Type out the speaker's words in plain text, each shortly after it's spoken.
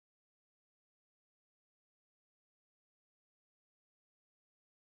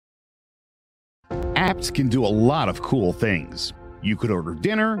Apps can do a lot of cool things. You could order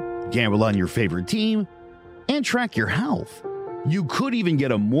dinner, gamble on your favorite team, and track your health. You could even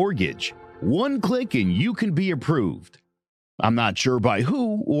get a mortgage. One click and you can be approved. I'm not sure by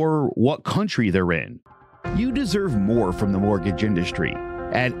who or what country they're in. You deserve more from the mortgage industry.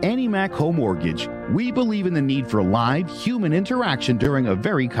 At AnnieMac Home Mortgage, we believe in the need for live human interaction during a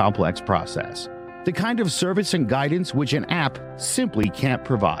very complex process. The kind of service and guidance which an app simply can't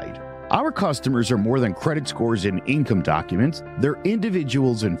provide. Our customers are more than credit scores and income documents. They're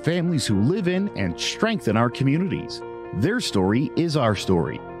individuals and families who live in and strengthen our communities. Their story is our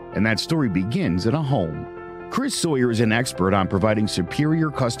story, and that story begins in a home. Chris Sawyer is an expert on providing superior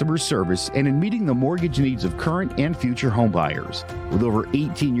customer service and in meeting the mortgage needs of current and future home buyers. With over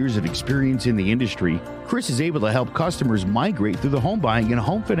 18 years of experience in the industry, Chris is able to help customers migrate through the home buying and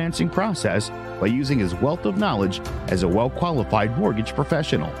home financing process by using his wealth of knowledge as a well-qualified mortgage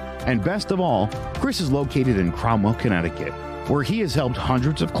professional. And best of all, Chris is located in Cromwell, Connecticut, where he has helped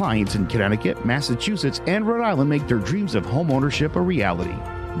hundreds of clients in Connecticut, Massachusetts, and Rhode Island make their dreams of home ownership a reality.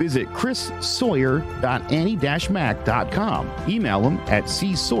 Visit chrissawyer.annie-mac.com. Email him at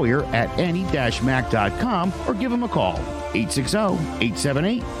csawyer@annie-mac.com or give him a call,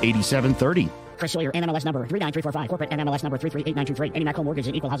 860-878-8730. Chris Sawyer, NMLS number 39345, corporate NMLS number 338923. AnnieMac Home Mortgage is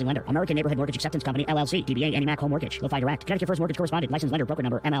an equal housing lender. American Neighborhood Mortgage Acceptance Company, LLC. DBA AnnieMac Home Mortgage. Lo-Fi Direct. Connecticut First Mortgage Correspondent. License Lender. Broker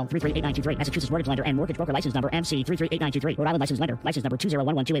number ML 338923. Massachusetts Mortgage Lender and Mortgage Broker License number MC 338923. Rhode Island License Lender. License number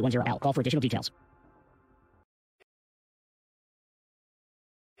 201128110L. Call for additional details.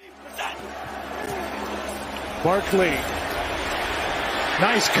 Barkley.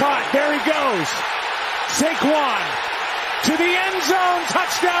 Nice cut. There he goes. Saquon to the end zone.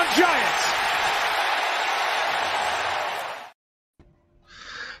 Touchdown Giants.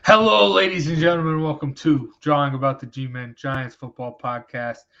 Hello, ladies and gentlemen. Welcome to Drawing About the G-Men Giants Football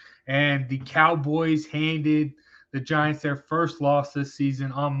Podcast. And the Cowboys handed the Giants their first loss this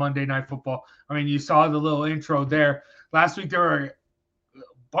season on Monday Night Football. I mean, you saw the little intro there. Last week, there were a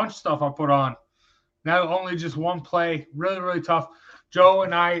bunch of stuff I put on. Now only just one play. Really, really tough. Joe,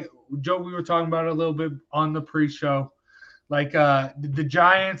 we were talking about it a little bit on the pre-show. Like, the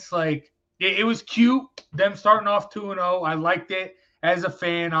Giants, like, it was cute, them starting off 2-0. I liked it as a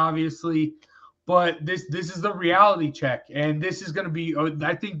fan, obviously. But this is the reality check. And this is going to be,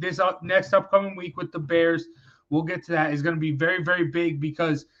 I think this next upcoming week with the Bears, we'll get to that, is going to be very, very big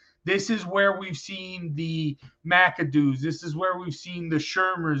because this is where we've seen the McAdoos. This is where we've seen the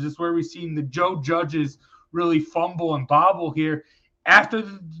Shermers. This is where we've seen the Joe Judges really fumble and bobble here after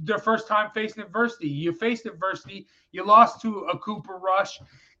their first time facing adversity. You faced adversity. You lost to a Cooper Rush.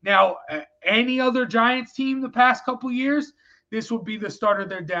 Now, any other Giants team the past couple years, this would be the start of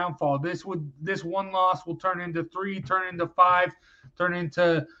their downfall. This one loss will turn into 3, turn into 5, turn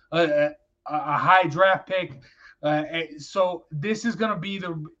into a high draft pick. So this is going to be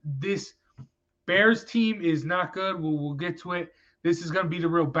this Bears team is not good. We'll get to it. This is going to be the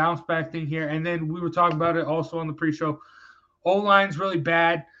real bounce back thing here. And then we were talking about it also on the pre-show. O-line's really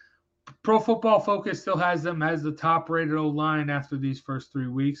bad. Pro Football Focus still has them as the top-rated O-line after these first 3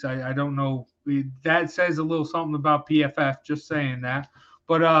 weeks. I don't know. That says a little something about PFF, just saying that.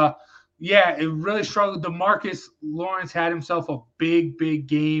 But, yeah, it really struggled. DeMarcus Lawrence had himself a big, big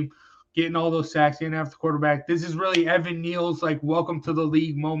game, getting all those sacks in after the quarterback. This is really Evan Neal's, like, welcome to the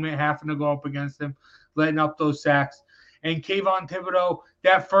league moment, having to go up against him, letting up those sacks. And Kayvon Thibodeau,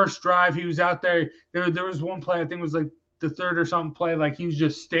 that first drive, he was out there. There was one play, I think it was like the third or something play, like he was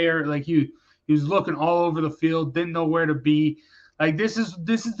just staring, like he was looking all over the field, didn't know where to be. Like this is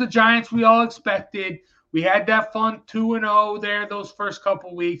the Giants we all expected. We had that fun 2-0 there those first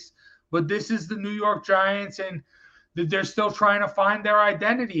couple weeks, but this is the New York Giants, and they're still trying to find their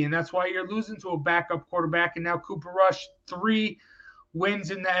identity, and that's why you're losing to a backup quarterback. And now Cooper Rush, 3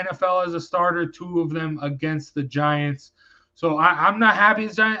 wins in the NFL as a starter, 2 of them against the Giants. So I'm not happy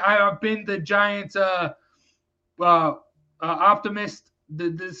as Giants. I've been the Giants optimist,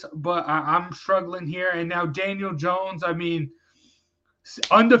 but I'm struggling here. And now Daniel Jones, I mean,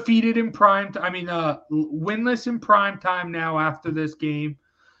 undefeated in prime. Winless in prime time now after this game.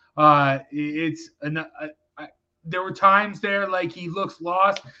 There were times there like he looks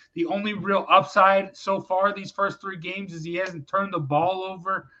lost. The only real upside so far these first 3 games is he hasn't turned the ball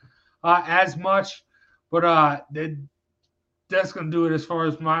over as much. But that's going to do it as far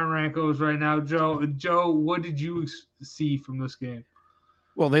as my rank goes right now. Joe, what did you see from this game?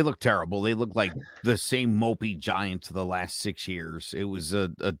 Well, they look terrible. They look like the same mopey Giants of the last 6 years. It was a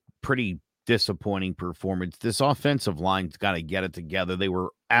pretty disappointing performance. This offensive line's got to get it together. They were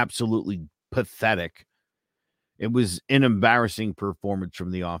absolutely pathetic. It was an embarrassing performance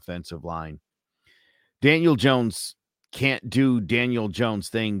from the offensive line. Daniel Jones can't do Daniel Jones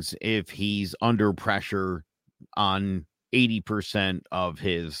things if he's under pressure on 80% of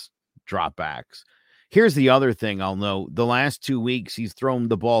his dropbacks. Here's the other thing I'll note. The last 2 weeks, he's thrown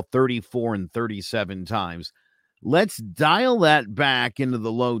the ball 34 and 37 times. Let's dial that back into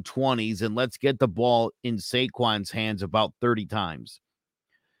the low 20s and let's get the ball in Saquon's hands about 30 times.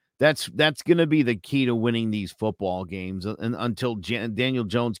 That's going to be the key to winning these football games and until Daniel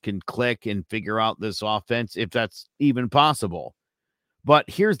Jones can click and figure out this offense, if that's even possible. But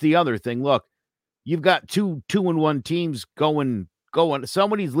here's the other thing. Look, you've got 2-1 teams going.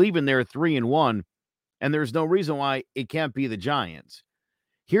 Somebody's leaving there 3-1, and there's no reason why it can't be the Giants.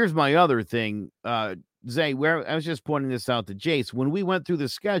 Here's my other thing, Zay, where I was just pointing this out to Jace. When we went through the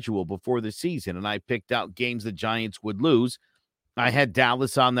schedule before the season and I picked out games the Giants would lose, I had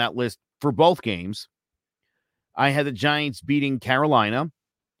Dallas on that list for both games. I had the Giants beating Carolina,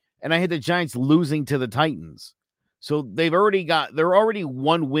 and I had the Giants losing to the Titans. So they're already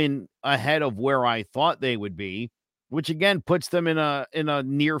one win ahead of where I thought they would be, which again puts them in a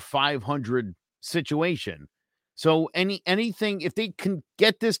near 500 situation. So anything, if they can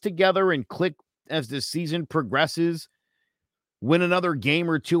get this together and click as the season progresses, win another game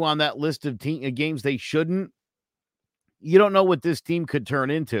or two on that list of games they shouldn't, you don't know what this team could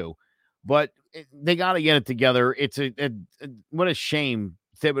turn into, but they got to get it together. It's what a shame.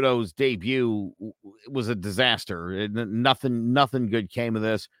 Thibodeau's debut was a disaster. Nothing good came of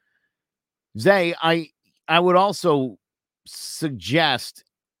this. Zay, I would also suggest,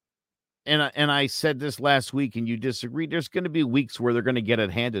 and I said this last week and you disagreed, there's going to be weeks where they're going to get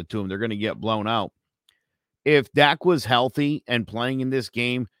it handed to them. They're going to get blown out. If Dak was healthy and playing in this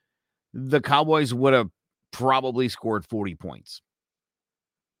game, the Cowboys would have probably scored 40 points.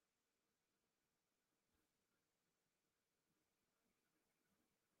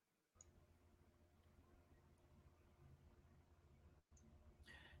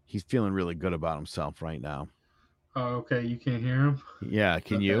 He's feeling really good about himself right now. Oh, okay. You can't hear him? Yeah,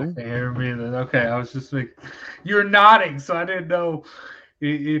 can you? I can't hear me then. Okay, I was just like, you're nodding, so I didn't know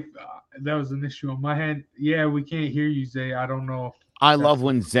if that was an issue on my hand. Yeah, we can't hear you, Zay. I don't know. I love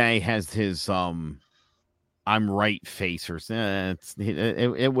when Zay has his I'm right face or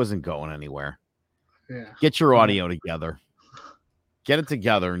it wasn't going anywhere. Yeah. Get your audio together. Get it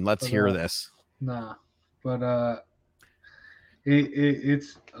together and let's hear this. Nah, but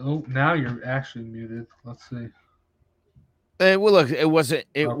it's now you're actually muted. Let's see. Well, look, it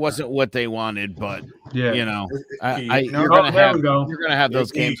wasn't what they wanted, but yeah, you know, you're gonna have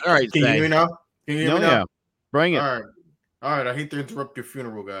those games. All right, can you hear me now? Can you hear me now? Yeah, bring it. All right. I hate to interrupt your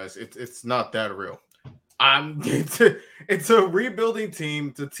funeral, guys. It's not that real. It's a rebuilding team.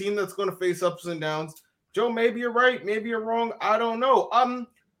 It's a team that's going to face ups and downs. Joe, maybe you're right, maybe you're wrong. I don't know.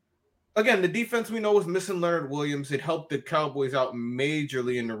 Again, the defense we know is missing Leonard Williams. It helped the Cowboys out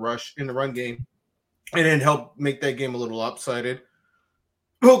majorly in the run game, and it helped make that game a little lopsided.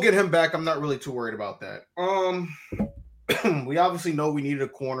 We'll get him back. I'm not really too worried about that. We obviously know we needed a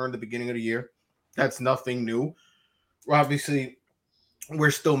corner in the beginning of the year. That's nothing new.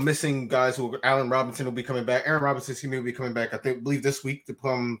 We're still missing guys who Allen Robinson will be coming back. Aaron Robinson will be coming back, I believe this week to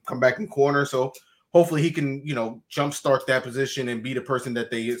come back in corner. So hopefully he can, jumpstart that position and be the person that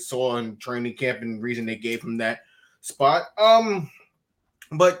they saw in training camp and reason they gave him that spot.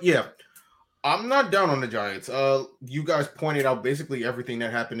 But yeah, I'm not down on the Giants. You guys pointed out basically everything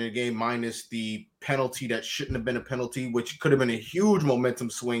that happened in the game, minus the penalty that shouldn't have been a penalty, which could have been a huge momentum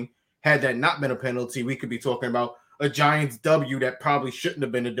swing. Had that not been a penalty, we could be talking about a Giants W that probably shouldn't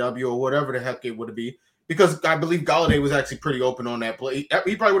have been a W or whatever the heck it would be, because I believe Golladay was actually pretty open on that play.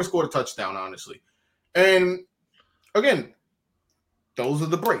 He probably would have scored a touchdown, honestly. And again, those are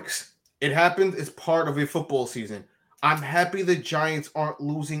the breaks. It happens. It's part of a football season. I'm happy the Giants aren't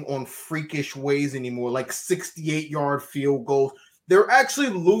losing on freakish ways anymore, like 68-yard field goals. They're actually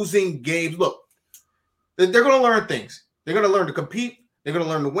losing games. Look, they're going to learn things. They're going to learn to compete. They're going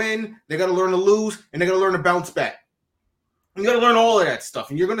to learn to win. They're going to learn to lose. And they're going to learn to bounce back. You're going to learn all of that stuff.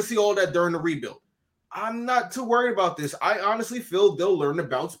 And you're going to see all that during the rebuild. I'm not too worried about this. I honestly feel they'll learn to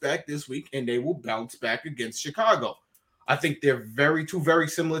bounce back this week, and they will bounce back against Chicago. I think they're two very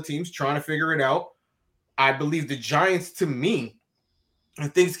similar teams trying to figure it out. I believe the Giants, to me,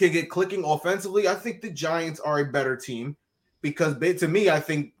 if things can get clicking offensively, I think the Giants are a better team because, to me, I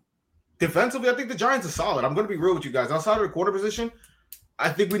think defensively, I think the Giants are solid. I'm going to be real with you guys. Outside of the corner position, I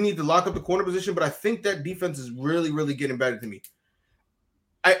think we need to lock up the corner position, but I think that defense is really, really getting better to me.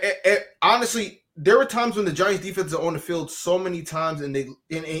 I honestly, there are times when the Giants defense are on the field so many times, and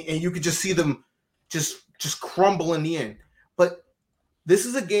you could just see them just crumble in the end. But this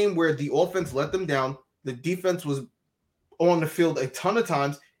is a game where the offense let them down. The defense was on the field a ton of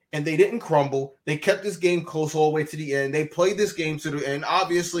times, and they didn't crumble. They kept this game close all the way to the end. They played this game to the end.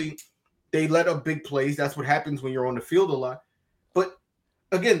 Obviously, they let up big plays. That's what happens when you're on the field a lot. But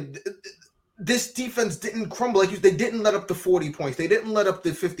again, this defense didn't crumble. They didn't let up the 40 points. They didn't let up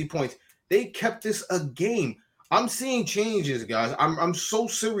the 50 points. They kept this a game. I'm seeing changes, guys. I'm so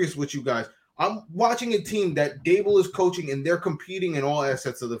serious with you guys. I'm watching a team that Dable is coaching, and they're competing in all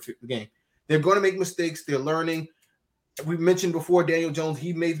assets of the game. They're going to make mistakes. They're learning. We mentioned before Daniel Jones,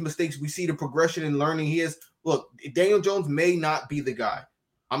 he made mistakes. We see the progression in learning he is. Look, Daniel Jones may not be the guy.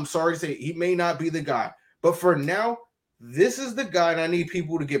 I'm sorry to say he may not be the guy. But for now, this is the guy, and I need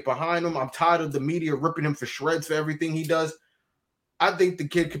people to get behind him. I'm tired of the media ripping him for shreds for everything he does. I think the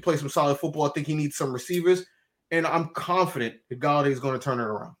kid can play some solid football. I think he needs some receivers, and I'm confident that Golladay is going to turn it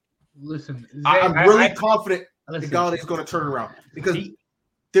around. Listen, Zay, I'm really confident that Golladay is going to turn it around because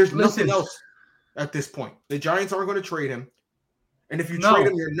there's nothing else at this point. The Giants aren't going to trade him, and if you trade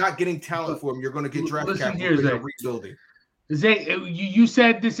him, you're not getting talent for him. You're going to get draft capital for rebuilding. Zay, you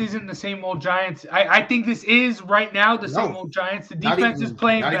said this isn't the same old Giants. I think this is right now the same old Giants. The defense is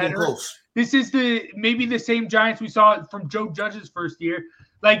playing better. This is maybe the same Giants we saw from Joe Judge's first year.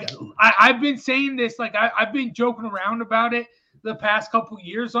 Like I've been saying this, like I've been joking around about it the past couple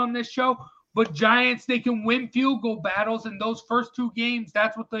years on this show. But Giants, they can win field goal battles, and those first two games,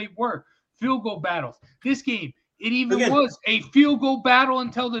 that's what they were, field goal battles. This game, it even was a field goal battle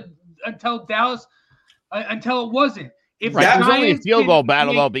until Dallas, until it wasn't. It was only a field goal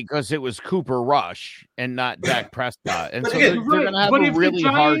battle, though, because it was Cooper Rush and not Dak Prescott. And so they're going to have a really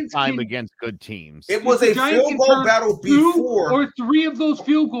hard time against good teams. It was a field goal battle before. 2 or 3 of those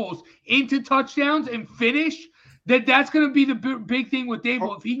field goals into touchdowns and finish, that's going to be the big thing with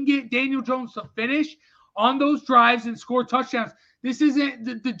Dable. If he can get Daniel Jones to finish on those drives and score touchdowns, this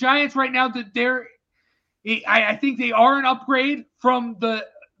isn't the Giants right now. I think they are an upgrade from the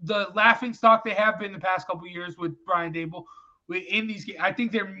laughing stock they have been the past couple of years with Brian Dable in these games. I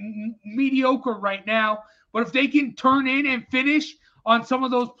think they're mediocre right now, but if they can turn in and finish on some of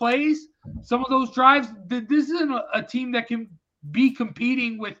those plays, some of those drives, this isn't a team that can be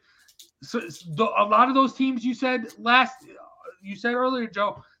competing with a lot of those teams you said earlier,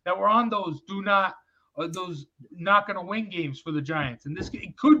 Joe, that were on those not going to win games for the Giants. And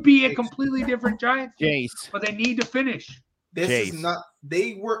it could be a completely different Giants team, but they need to finish. This is not.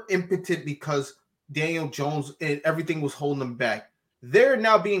 They were impotent because Daniel Jones and everything was holding them back. They're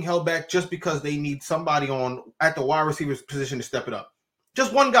now being held back just because they need somebody at the wide receiver position to step it up.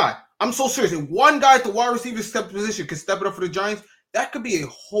 Just one guy. I'm so serious. If one guy at the wide receiver position can step it up for the Giants, that could be a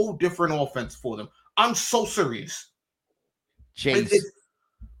whole different offense for them. I'm so serious. Chase,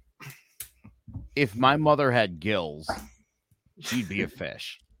 if my mother had gills, she'd be a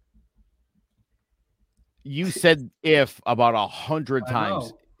fish. You said if about 100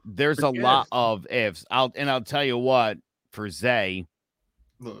 times. There's a lot of ifs. I'll tell you what, for Zay,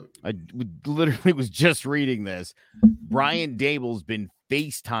 I literally was just reading this. Brian Dable's been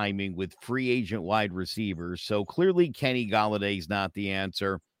FaceTiming with free agent wide receivers, so clearly Kenny Galladay's not the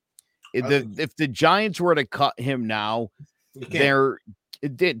answer. If the Giants were to cut him now, they're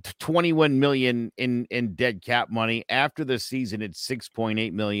 $21 million in dead cap money. After the season, it's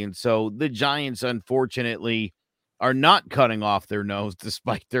 $6.8 million. So the Giants, unfortunately, are not cutting off their nose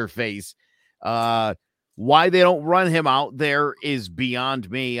despite their face. Why they don't run him out there is beyond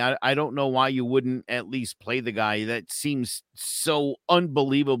me. I don't know why you wouldn't at least play the guy. That seems so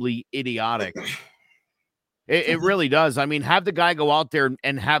unbelievably idiotic. It really does. I mean, have the guy go out there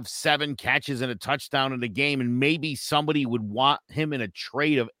and have 7 catches and a touchdown in a game, and maybe somebody would want him in a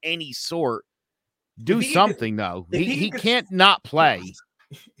trade of any sort. Do something, though. He can't not play.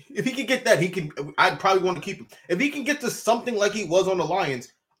 If he could get that, I'd probably want to keep him. If he can get to something like he was on the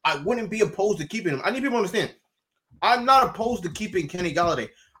Lions, I wouldn't be opposed to keeping him. I need people to understand. I'm not opposed to keeping Kenny Golladay.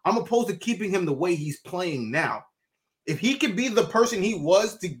 I'm opposed to keeping him the way he's playing now. If he could be the person he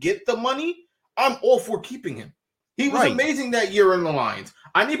was to get the money, I'm all for keeping him. He was amazing that year in the Lions.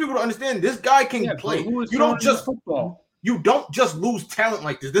 I need people to understand this guy can play. You don't just lose talent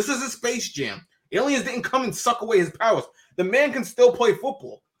like this. This is a Space Jam. Aliens didn't come and suck away his powers. The man can still play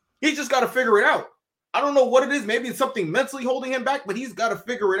football. He's just got to figure it out. I don't know what it is. Maybe it's something mentally holding him back, but he's got to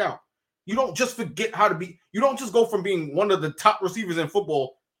figure it out. You don't just forget how to be. You don't just go from being one of the top receivers in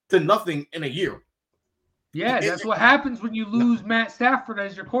football to nothing in a year. Yeah, that's what happens when you lose Matt Stafford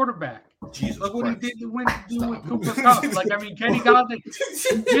as your quarterback. Jesus Look what Christ. he did with Cooper Kupp. Like, I mean, Kenny Golladay.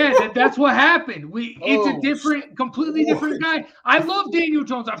 Yeah, that's what happened. It's a completely different guy. I love Daniel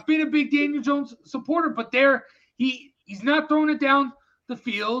Jones. I've been a big Daniel Jones supporter, but he's not throwing it down the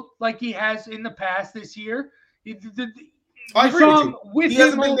field like he has in the past this year. I agree with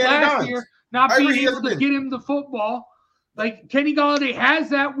him last year, not being able to get him the football. Like Kenny Golladay has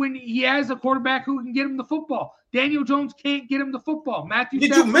that when he has a quarterback who can get him the football. Daniel Jones can't get him the football.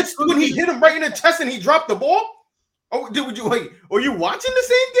 Did you miss when he hit him right in the chest and he dropped the ball? Oh, were you watching the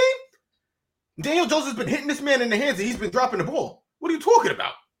same game? Daniel Jones has been hitting this man in the hands and he's been dropping the ball. What are you talking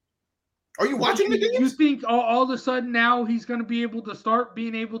about? Are you watching the games? You think all of a sudden now he's going to be able to start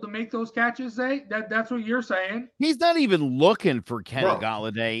being able to make those catches? That's what you're saying. He's not even looking for Kenny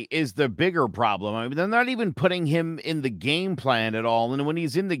Golladay is the bigger problem. I mean, they're not even putting him in the game plan at all. And when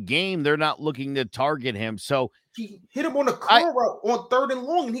he's in the game, they're not looking to target him. So he hit him on a curl route on 3rd and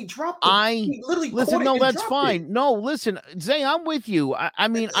long, and he dropped it. He literally listen. No, that's fine. No, listen, Zay, I'm with you. I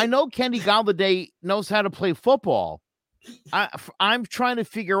mean, I know Kenny Golladay knows how to play football. I'm trying to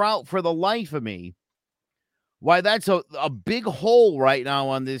figure out for the life of me why that's a big hole right now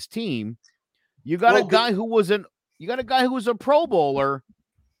on this team. You got a guy who was a Pro Bowler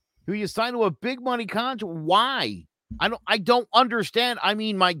who you signed to a big money contract. Why? I don't understand. I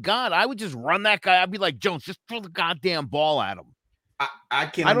mean, my God, I would just run that guy. I'd be like, Jones, just throw the goddamn ball at him. I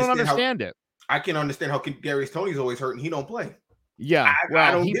don't understand it. I can understand how Darius Toney's always hurt and he don't play. Yeah,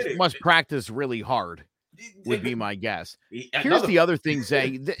 he must practice really hard. Would be my guess. Here's the other thing,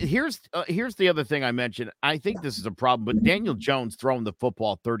 Zay. Here's the other thing I mentioned. I think this is a problem, but Daniel Jones throwing the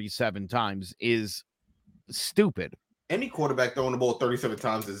football 37 times is stupid. Any quarterback throwing the ball 37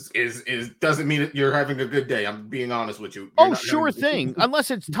 times is doesn't mean that you're having a good day. I'm being honest with you. Sure thing. Unless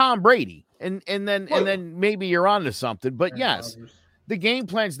it's Tom Brady, and then maybe you're onto something. But yes, the game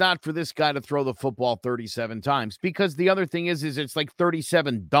plan's not for this guy to throw the football 37 times because the other thing is it's like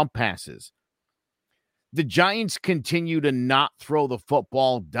 37 dump passes. The Giants continue to not throw the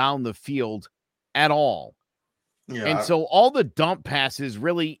football down the field at all. Yeah. And so all the dump passes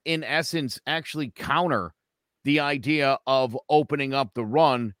really, in essence, actually counter the idea of opening up the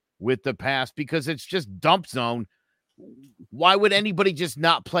run with the pass because it's just dump zone. Why would anybody just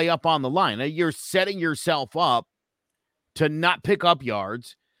not play up on the line? You're setting yourself up to not pick up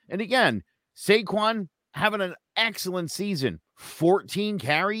yards. And again, Saquon having an excellent season, 14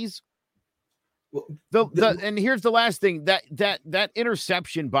 carries. And here's the last thing, that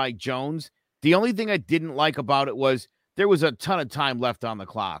interception by Jones, the only thing I didn't like about it was there was a ton of time left on the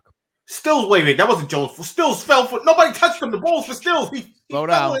clock. Stills, wait, that wasn't Jones. Stills fell for nobody touched him. The ball's for Stills. He fell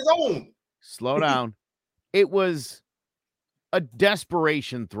on his own. Slow down. It was a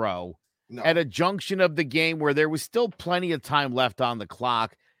desperation throw at a junction of the game where there was still plenty of time left on the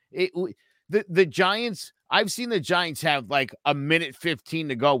clock. The Giants, I've seen the Giants have like a minute 15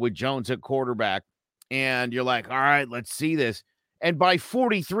 to go with Jones at quarterback. And you're like, all right, let's see this. And by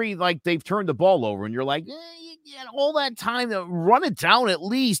 43, like they've turned the ball over and you're like, you had all that time to run it down, at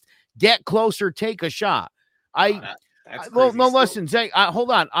least get closer, take a shot. Listen, Zay,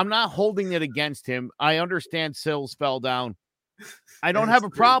 hold on. I'm not holding it against him. I understand Sills fell down. I don't have a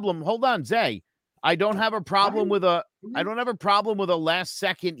problem. Hold on, Zay. I don't have a problem with a last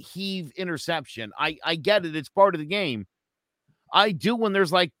second heave interception. I get it. It's part of the game. I do when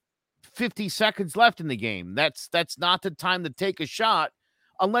there's like 50 seconds left in the game. That's not the time to take a shot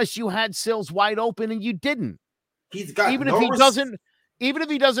unless you had Sills wide open and you didn't. He's got even if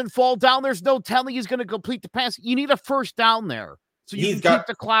he doesn't fall down, there's no telling he's going to complete the pass. You need a first down there. So you can keep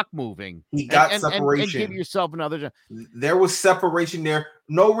the clock moving. He got separation. And give yourself another. There was separation there.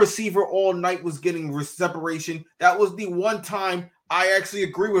 No receiver all night was getting separation. That was the one time I actually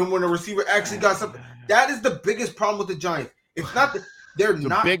agree with him when the receiver actually got something. That is the biggest problem with the Giants. It's not that they're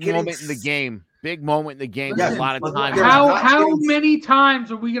not big moment in the game. Big moment in the game. Yes, a lot of time. How many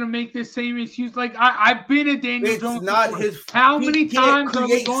times are we going to make this same excuse? Like I've been a Daniel Jones. It's not his. How many times are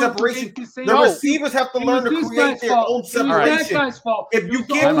we going separation? To make the same? The receivers have to learn to create their own separation. That guy's fault. If you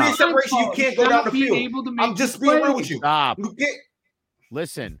can't create separation, you can't go down the field. I'm just being real with you. Stop.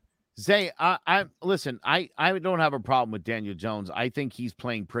 Listen, Zay, I don't have a problem with Daniel Jones. I think he's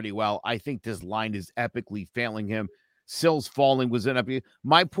playing pretty well. I think this line is epically failing him. Sills falling was an epic.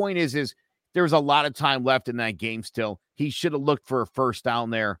 My point is there's a lot of time left in that game still. He should have looked for a first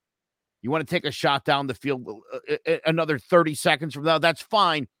down there. You want to take a shot down the field another 30 seconds from now, that's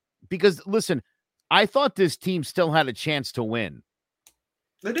fine. Because, listen, I thought this team still had a chance to win.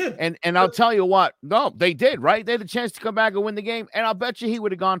 They did. And I'll tell you what. No, they did, right? They had a chance to come back and win the game, and I'll bet you he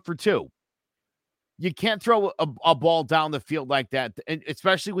would have gone for 2. You can't throw a ball down the field like that, and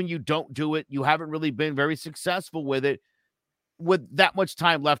especially when you don't do it. You haven't really been very successful with it with that much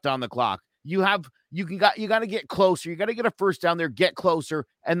time left on the clock. You got to get closer. You got to get a first down there, get closer,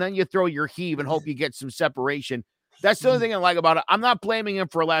 and then you throw your heave and hope you get some separation. That's the only thing I like about it. I'm not blaming him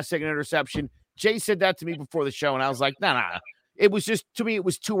for a last-second interception. Jay said that to me before the show, and I was like, nah. It was just, to me, it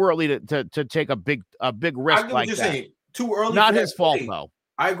was too early to take a big risk like that. Saying. Too early. Not his fault, though.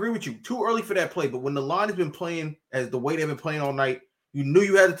 I agree with you. Too early for that play. But when the line has been playing as the way they've been playing all night, you knew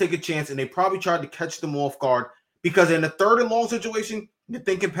you had to take a chance, and they probably tried to catch them off guard. Because in the 3rd and long situation, you're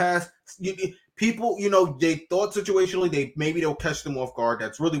thinking pass. People, they thought situationally they'll catch them off guard.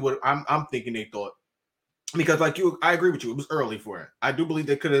 That's really what I'm thinking they thought. Because I agree with you. It was early for it. I do believe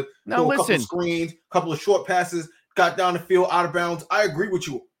they could have done a couple of screens, a couple of short passes, got down the field out of bounds. I agree with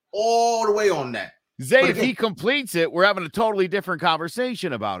you all the way on that. Zay, if he completes it, we're having a totally different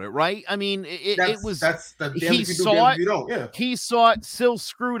conversation about it, right? I mean, he saw it, still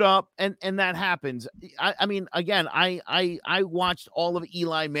screwed up, and that happens. I mean, again, I watched all of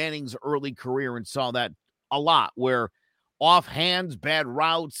Eli Manning's early career and saw that a lot, where off hands, bad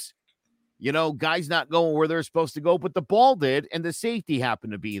routes, guys not going where they're supposed to go, but the ball did, and the safety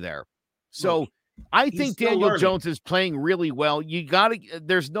happened to be there. So I think Daniel Jones is playing really well.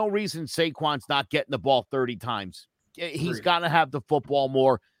 There's no reason Saquon's not getting the ball 30 times. He's got to have the football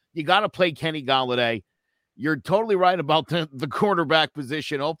more. You got to play Kenny Golladay. You're totally right about the quarterback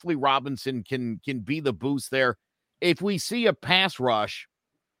position. Hopefully Robinson can be the boost there. If we see a pass rush,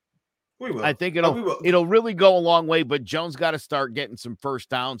 I think it'll really go a long way, but Jones got to start getting some first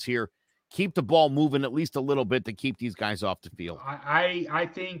downs here. Keep the ball moving at least a little bit to keep these guys off the field. I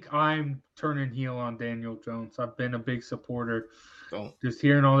think I'm turning heel on Daniel Jones. I've been a big supporter. Just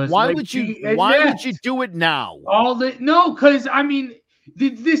hearing all this. Why would you do it now? Because I mean,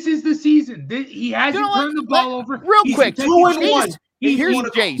 this is the season. He hasn't turned the ball over. Real quick, 2-1. Here's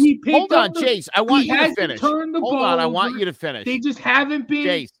Jace. Hold on, Jace. I want you to finish. Hold on, I want you to finish. They just haven't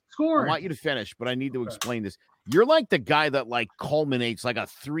been scoring. I want you to finish, but I need to explain this. You're like the guy that culminates a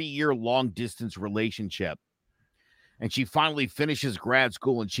 3-year long distance relationship. And she finally finishes grad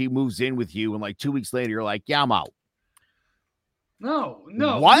school and she moves in with you. And 2 weeks later, you're like, yeah, I'm out. No.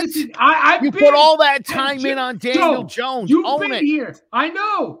 What? Listen, you put all that time in on Daniel Jones. You've been here. I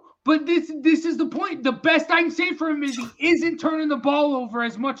know. But this is the point. The best I can say for him is he isn't turning the ball over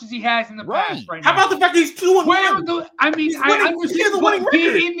as much as he has in the past right now. How about the fact that he's 2-1? I understand, but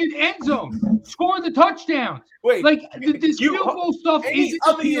get in the end zone. Score the touchdowns. Wait. This field goal stuff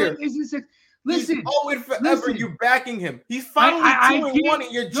isn't listen. Forever you're backing him. He's finally 2-1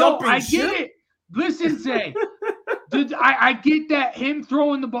 and you're jumping I get it. Listen, Zay. I get that him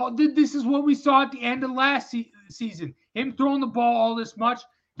throwing the ball. This is what we saw at the end of last season. Him throwing the ball all this much.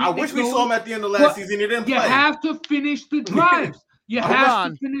 I wish we saw him at the end of last season. He didn't play. You have to finish the drives.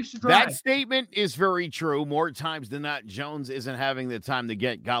 To finish the drive. That statement is very true. More times than not, Jones isn't having the time to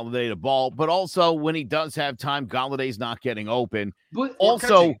get Golladay the ball. But also, when he does have time, Galladay's not getting open. But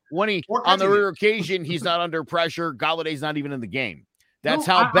also, on the rare occasion, he's not under pressure. Galladay's not even in the game. That's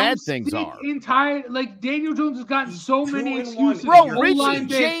how bad things are. Daniel Jones has gotten so many excuses. Bro, Richie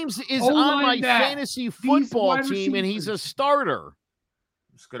James is on my fantasy football team, and he's a starter.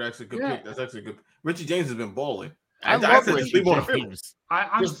 That's actually a good pick. That's actually good. Richie James has been balling. I love Richie James.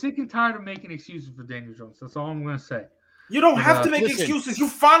 I'm sick and tired of making excuses for Daniel Jones. That's all I'm going to say. You don't have to make excuses. You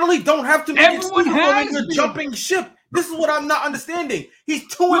finally don't have to make excuses when you're jumping ship. This is what I'm not understanding. He's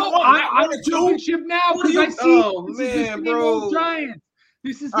 2-1. I'm jumping ship now because I see. Oh man, bro! Giants.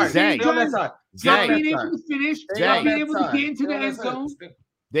 This is the Zay. Giants. Not being able to finish. Not being able to get into the end zone.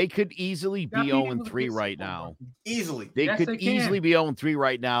 They could easily be 0-3 right now. Easily. They could easily be 0-3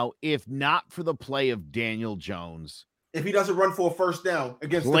 right now if not for the play of Daniel Jones. If he doesn't run for a first down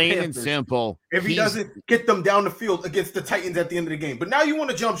against the Plain Panthers. and simple. If he doesn't get them down the field against the Titans at the end of the game. But now you want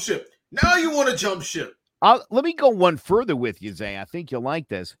to jump ship. Let me go one further with you, Zay. I think you'll like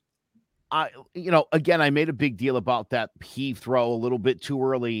this. Again, I made a big deal about that heave throw a little bit too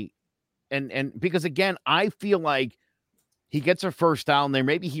early. And because, again, I feel like he gets a first down there.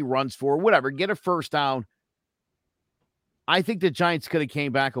 Maybe he runs for whatever. Get a first down. I think the Giants could have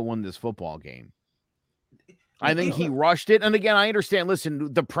came back and won this football game. I think he rushed it. And again, I understand.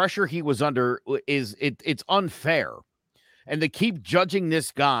 Listen, the pressure he was under it's unfair. And to keep judging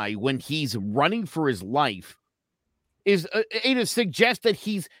this guy when he's running for his life is to suggest that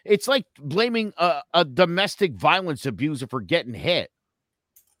it's like blaming a domestic violence abuser for getting hit.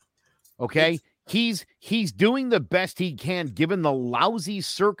 Okay. He's doing the best he can given the lousy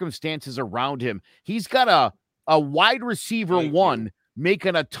circumstances around him. He's got a wide receiver one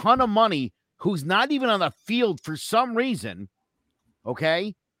making a ton of money who's not even on the field for some reason.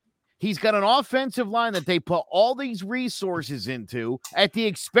 Okay. He's got an offensive line that they put all these resources into at the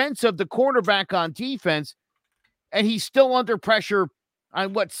expense of the cornerback on defense. And he's still under pressure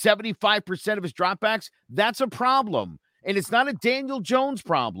on 75% of his dropbacks, that's a problem. And it's not a Daniel Jones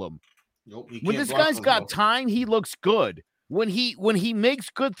problem. Nope, when this guy's got time, he looks good. When he makes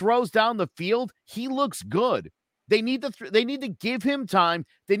good throws down the field, he looks good. They need to give him time.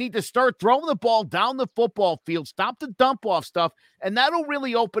 They need to start throwing the ball down the football field, stop the dump off stuff, and that'll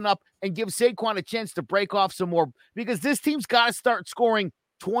really open up and give Saquon a chance to break off some more, because this team's got to start scoring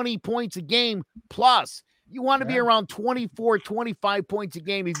 20 points a game plus. You want to be around 24, 25 points a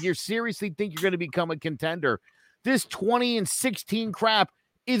game if you seriously think you're going to become a contender. This 20-16 crap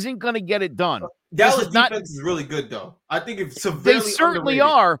isn't going to get it done. Dallas defense is really good, though. I think it's severely They certainly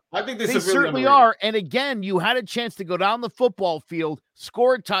underrated. are. I think they certainly are. And again, you had a chance to go down the football field,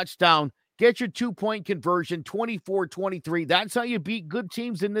 score a touchdown, get your 2-point conversion, 24-23. That's how you beat good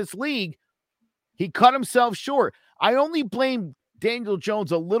teams in this league. He cut himself short. I only blame Daniel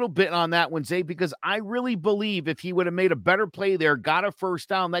Jones a little bit on that one, Zay, because I really believe if he would have made a better play there, got a first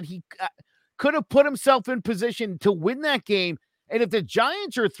down, that he could have put himself in position to win that game. And if the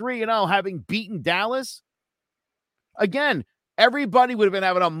Giants are 3-0, having beaten Dallas, again, everybody would have been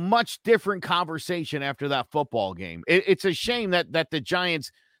having a much different conversation after that football game. It's a shame that the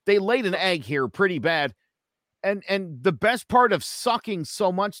Giants, they laid an egg here pretty bad. And the best part of sucking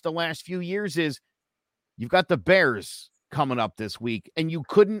so much the last few years is you've got the Bears coming up this week, and you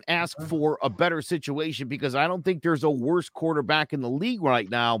couldn't ask for a better situation, because I don't think there's a worse quarterback in the league right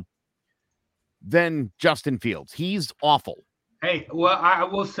now than Justin Fields. He's awful. Hey, well, I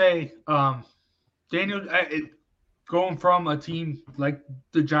will say, Daniel, going from a team like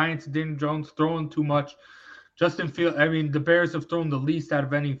the Giants, Daniel Jones throwing too much, Justin Fields, I mean, the Bears have thrown the least out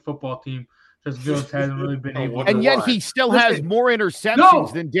of any football team. Justin Fields hasn't really been able to. And yet he still has more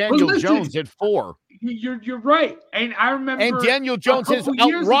interceptions than Daniel Jones at 4. You're right. And I remember. And Daniel Jones has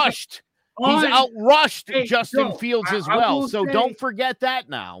outrushed. He's outrushed Justin Fields as well. So don't forget that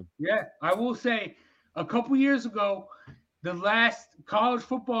now. Yeah, I will say a couple years ago, the last college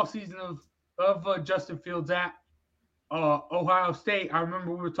football season of Justin Fields at Ohio State, I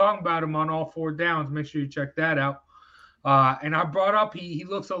remember we were talking about him on All 4 Downs. Make sure you check that out. And I brought up he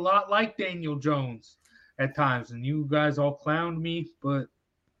looks a lot like Daniel Jones at times, and you guys all clowned me. But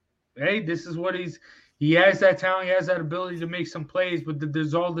hey, this is what he has that talent, he has that ability to make some plays, but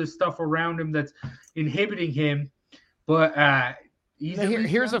there's all this stuff around him that's inhibiting him. But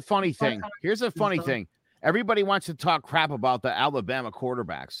here's a funny thing. Here's a funny thing. Everybody wants to talk crap about the Alabama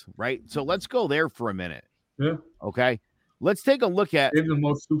quarterbacks, right? So let's go there for a minute. Yeah. Okay. Let's take a look at the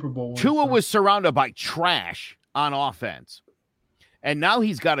most Super Bowl. Tua was surrounded by trash on offense, and now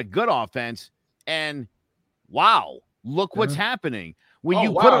he's got a good offense. And wow, look what's happening. When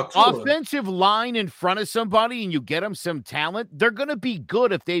you put an offensive line in front of somebody and you get them some talent, they're going to be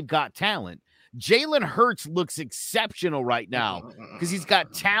good if they've got talent. Jalen Hurts looks exceptional right now because he's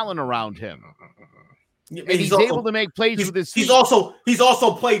got talent around him. And he's also able to make plays with his feet. He's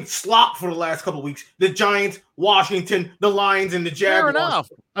also played slop for the last couple of weeks. The Giants, Washington, the Lions, and the Jaguars. Fair enough.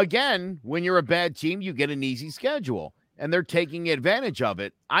 Again, when you're a bad team, you get an easy schedule, and they're taking advantage of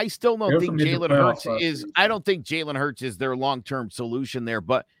it. I still don't think Jalen Hurts is. I don't think Jalen Hurts is their long-term solution there,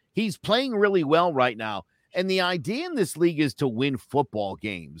 but he's playing really well right now. And the idea in this league is to win football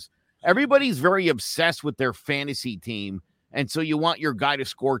games. Everybody's very obsessed with their fantasy team, and so you want your guy to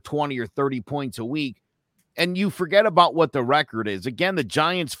score 20 or 30 points a week. And you forget about what the record is. Again, the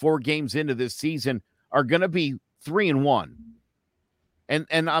Giants 4 games into this season are going to be 3-1.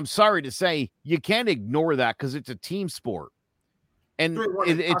 And I'm sorry to say, you can't ignore that because it's a team sport. And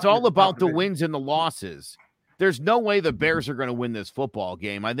it's all about the wins and the losses. There's no way the Bears are going to win this football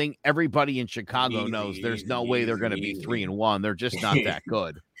game. I think everybody in Chicago knows there's no way they're going to be 3-1. They're just not that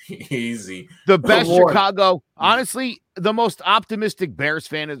good. Easy. The best Chicago, honestly, the most optimistic Bears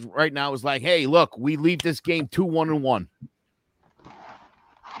fan is right now is like, hey, look, we leave this game 2-1-1.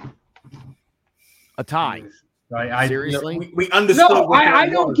 A tie. Seriously? We understood. No, I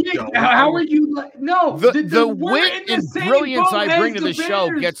don't get it. How are you? No, the wit and brilliance I bring to the show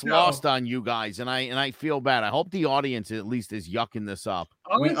gets lost on you guys, and I feel bad. I hope the audience at least is yucking this up.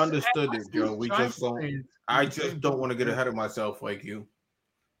 We understood it, Joe. We just don't. I just don't want to get ahead of myself like you.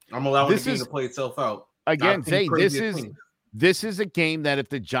 I'm allowing the game to play itself out. Again, Zay, this is a game that if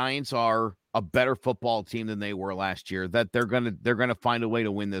the Giants are a better football team than they were last year, that they're gonna find a way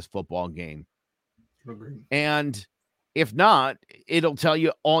to win this football game. Agreed. And if not, it'll tell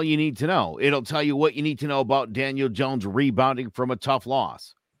you all you need to know. It'll tell you what you need to know about Daniel Jones rebounding from a tough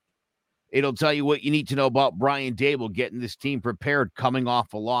loss. It'll tell you what you need to know about Brian Daboll getting this team prepared coming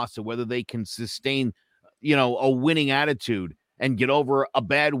off a loss, and whether they can sustain, a winning attitude and get over a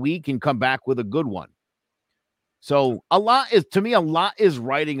bad week and come back with a good one. So a lot is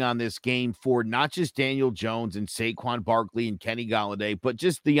riding on this game for not just Daniel Jones and Saquon Barkley and Kenny Golladay, but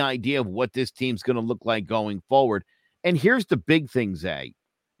just the idea of what this team's going to look like going forward. And here's the big thing, Zay,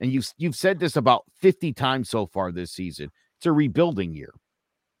 and you've said this about 50 times so far this season. It's a rebuilding year.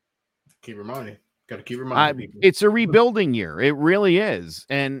 Keep reminding. Got to keep reminding people. It's a rebuilding year. It really is.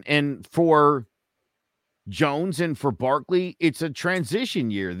 And for Jones and for Barkley, it's a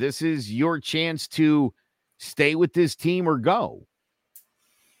transition year. This is your chance to stay with this team or go.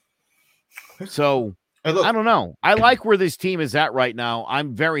 So I don't know. I like where this team is at right now.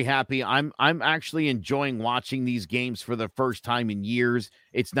 I'm very happy. I'm actually enjoying watching these games for the first time in years.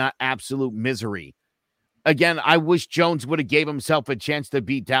 It's not absolute misery. Again, I wish Jones would have gave himself a chance to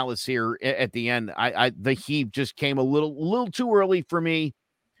beat Dallas here at the end. The heave just came a little too early for me.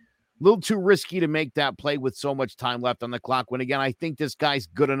 A little too risky to make that play with so much time left on the clock. When, again, I think this guy's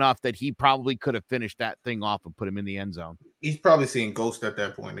good enough that he probably could have finished that thing off and put him in the end zone. He's probably seeing ghost at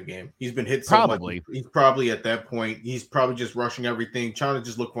that point in the game. He's been hit so much. He's probably at that point. He's probably just rushing everything, trying to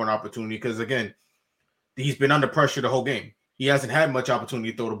just look for an opportunity because, again, he's been under pressure the whole game. He hasn't had much opportunity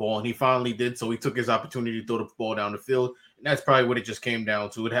to throw the ball, and he finally did, so he took his opportunity to throw the ball down the field, and that's probably what it just came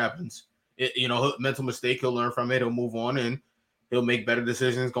down to. It happens. Mental mistake, he'll learn from it, he'll move on, and he'll make better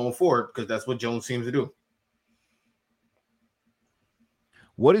decisions going forward because that's what Jones seems to do.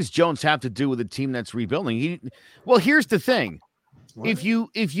 What does Jones have to do with a team that's rebuilding? Well, here's the thing. What?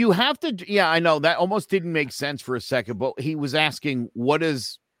 If you have to, I know that almost didn't make sense for a second, but he was asking, what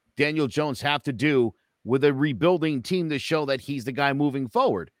does Daniel Jones have to do with a rebuilding team to show that he's the guy moving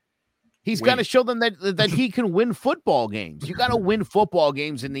forward? He's got to show them that he can win football games. You got to win football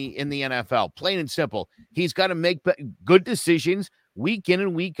games in the NFL, plain and simple. He's got to make good decisions week in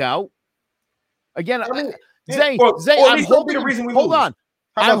and week out. Again, Zay, I'm holding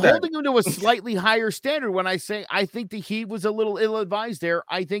him to a slightly higher standard when I say I think that he was a little ill-advised there.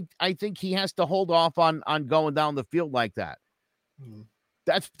 I think he has to hold off on going down the field like that.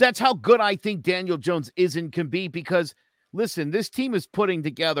 That's how good I think Daniel Jones is and can be because, listen, this team is putting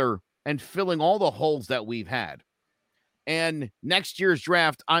together and filling all the holes that we've had. And next year's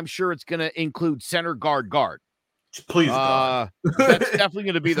draft, I'm sure it's going to include center guard. Please. That's definitely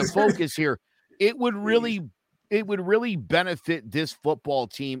going to be the focus here. It would really benefit this football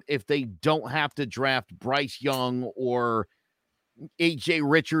team if they don't have to draft Bryce Young or AJ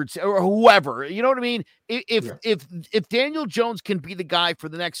Richards or whoever. You know what I mean? If Daniel Jones can be the guy for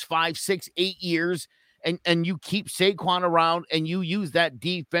the next 5, 6, 8 years, and you keep Saquon around and you use that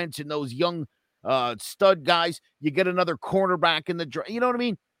defense and those young stud guys, you get another cornerback in the draft. You know what I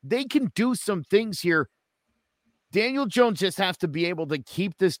mean? They can do some things here. Daniel Jones just has to be able to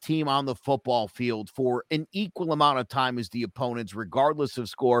keep this team on the football field for an equal amount of time as the opponents, regardless of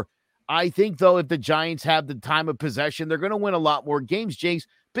score. I think, though, if the Giants have the time of possession, they're going to win a lot more games, Jace.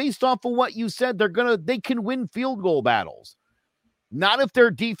 Based off of what you said, they can win field goal battles. Not if their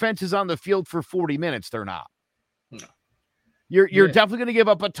defense is on the field for 40 minutes. They're not. No. You're definitely going to give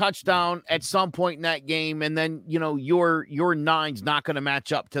up a touchdown at some point in that game, and then your 9's not going to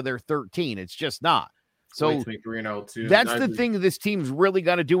match up to their 13. It's just not. So that's the thing that this team's really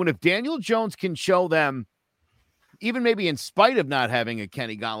got to do. And if Daniel Jones can show them, even maybe in spite of not having a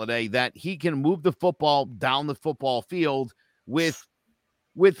Kenny Golladay, that he can move the football down the football field with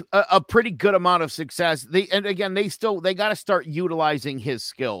a pretty good amount of success. They got to start utilizing his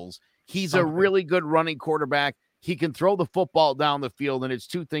skills. He's a really good running quarterback. He can throw the football down the field, and it's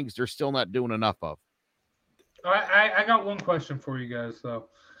two things they're still not doing enough of. I got one question for you guys, though.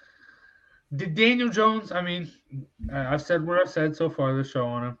 Did Daniel Jones, I mean, I've said what I've said so far this show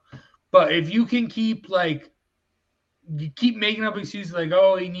on him, but if you can keep making up excuses like,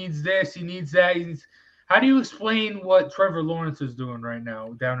 oh, he needs this, he needs that, how do you explain what Trevor Lawrence is doing right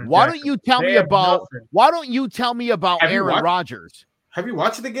now down in Why don't you tell me about Aaron Rodgers? Have you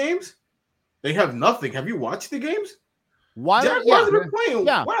watched the games? They have nothing. Have you watched the games? Why don't playing?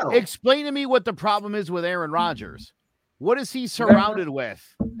 Yeah. Wow. Explain to me what the problem is with Aaron Rodgers. What is he surrounded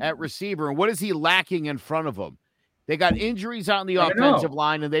with at receiver, and what is he lacking in front of him? They got injuries on the offensive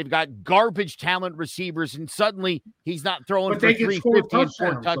line, and they've got garbage talent receivers, and suddenly he's not throwing for 350 and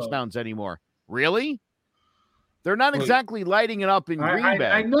 4 touchdowns anymore. Really? They're not exactly lighting it up in Green Bay.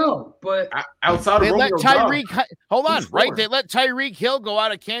 I know, but outside of they let Tyreek hold on, right? They let Tyreek Hill go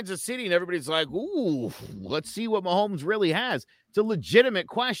out of Kansas City, and everybody's like, "Ooh, let's see what Mahomes really has." It's a legitimate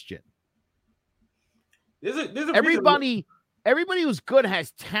question. Everybody who's good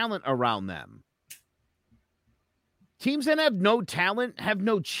has talent around them. Teams that have no talent have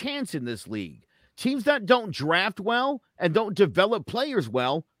no chance in this league. Teams that don't draft well and don't develop players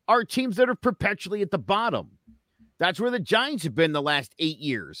well are teams that are perpetually at the bottom. That's where the Giants have been the last 8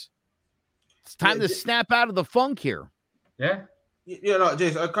 years. It's time to snap out of the funk here. Yeah.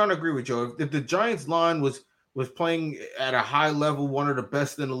 Jason, I kind of agree with you. If the Giants line was playing at a high level, one of the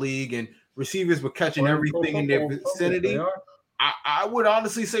best in the league, and receivers were catching everything in their vicinity, I would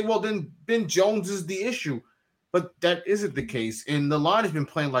honestly say, well, then Ben Jones is the issue. But that isn't the case. And the line has been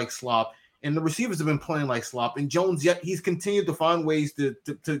playing like slop, and the receivers have been playing like slop. And Jones, yet he's continued to find ways to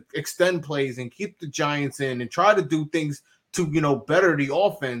extend plays and keep the Giants in and try to do things to, better the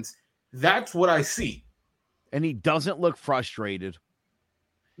offense. That's what I see. And he doesn't look frustrated.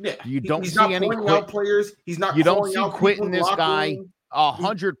 Yeah, you don't he's see not any out players. He's not. You don't see quitting this guy.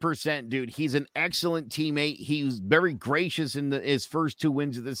 100%, dude. He's an excellent teammate. He was very gracious in his first 2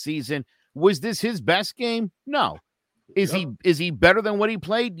 wins of the season. Was this his best game? No. Is he better than what he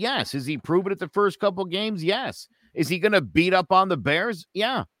played? Yes. Is he proven it the first couple games? Yes. Is he going to beat up on the Bears?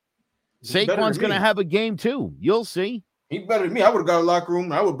 Yeah. Saquon's going to have a game too. You'll see. He better than me. I would have got a locker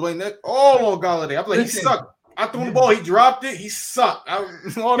room. I would blame that all on Golladay. I'm like, he sucked. I threw the ball. He dropped it. He sucked.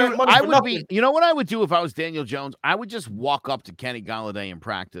 You know what I would do if I was Daniel Jones? I would just walk up to Kenny Golladay in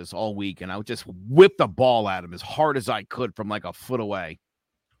practice all week, and I would just whip the ball at him as hard as I could from like a foot away.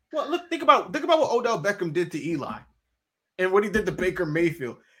 Well, look, think about what Odell Beckham did to Eli and what he did to Baker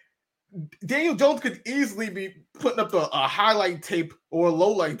Mayfield. Daniel Jones could easily be putting up a highlight tape or a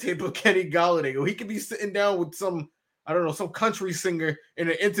low light tape of Kenny Golladay, or he could be sitting down with some country singer in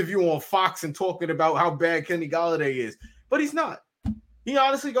an interview on Fox and talking about how bad Kenny Golladay is. But he's not. He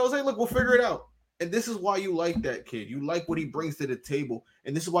honestly goes, hey, look, we'll figure it out. And this is why you like that kid. You like what he brings to the table.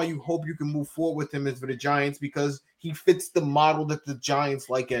 And this is why you hope you can move forward with him as for the Giants, because he fits the model that the Giants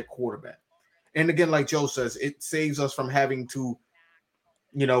like at quarterback. And again, like Joe says, it saves us from having to,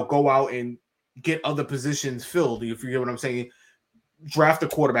 go out and get other positions filled. If you get what I'm saying, draft a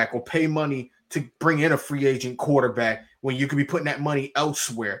quarterback or pay money to bring in a free agent quarterback when you could be putting that money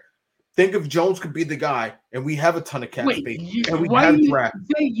elsewhere. Think if Jones could be the guy, and we have a ton of cap space, and we have draft.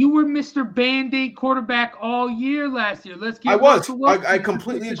 You were Mr. Band-Aid quarterback all year last year. Let's get. I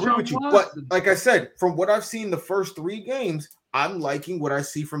completely agree with you. But like I said, from what I've seen the first 3 games, I'm liking what I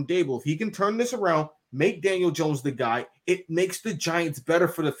see from Dable. If he can turn this around, make Daniel Jones the guy, it makes the Giants better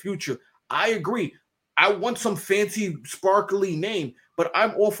for the future. I agree. I want some fancy, sparkly name, but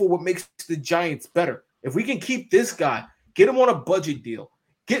I'm all for what makes the Giants better. If we can keep this guy, get him on a budget deal,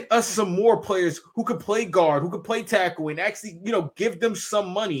 get us some more players who could play guard, who could play tackle, and actually, give them some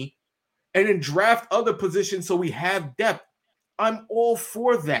money, and then draft other positions so we have depth. I'm all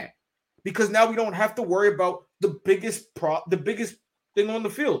for that, because now we don't have to worry about the biggest thing on the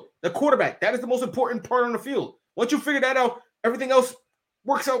field, the quarterback. That is the most important part on the field. Once you figure that out, everything else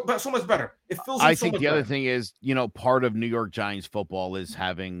works out so much better. It feels. I think the other thing is, part of New York Giants football is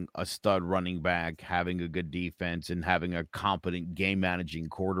having a stud running back, having a good defense, and having a competent game managing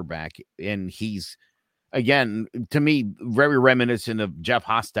quarterback. And he's, again, to me, very reminiscent of Jeff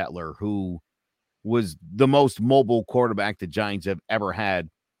Hostetler, who was the most mobile quarterback the Giants have ever had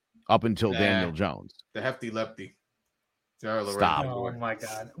up until Daniel Jones. The hefty lefty. Stop. Oh my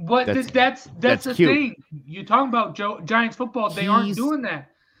God! But that's the cute thing. You're talking about Giants football. They aren't doing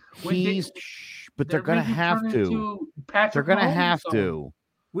that. But they're gonna have to. They're gonna have to.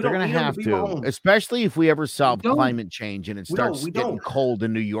 They're gonna have to, especially if we ever solve climate change and it starts getting cold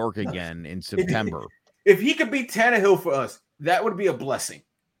in New York again in September. If he could beat Tannehill for us, that would be a blessing.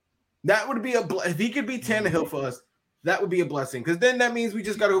 If he could beat Tannehill for us, that would be a blessing. Because then that means we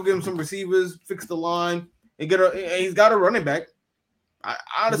just got to go get him some receivers, fix the line. He's got a running back. I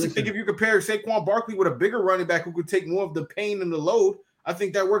honestly think if you compare Saquon Barkley with a bigger running back who could take more of the pain and the load, I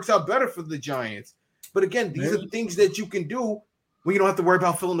think that works out better for the Giants. But again, these are things that you can do when you don't have to worry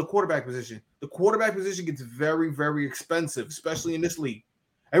about filling the quarterback position. The quarterback position gets very, very expensive, especially in this league.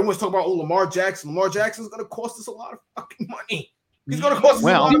 Everyone's talking about Lamar Jackson. Lamar Jackson's going to cost us a lot of fucking money. He's going to cost us a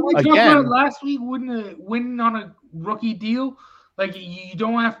lot of money. Didn't we talk about last week winning on a rookie deal? Like, you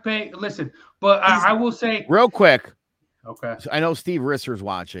don't have to pay. Listen, but I will say real quick. Okay. So I know Steve Risser's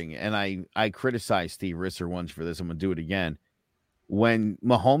watching, and I criticized Steve Risser once for this. I'm going to do it again. When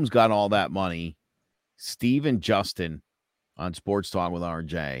Mahomes got all that money, Steve and Justin on Sports Talk with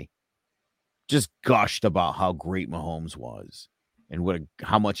RJ just gushed about how great Mahomes was and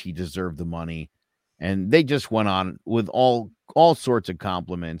how much he deserved the money. And they just went on with all sorts of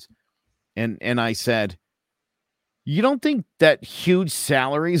compliments. And I said, you don't think that huge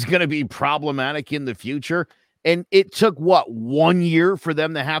salary is going to be problematic in the future? And it took 1 year for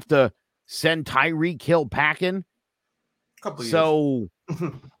them to have to send Tyreek Hill packing. Couple years. So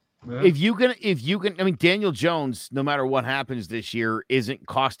if you can, I mean, Daniel Jones, no matter what happens this year, isn't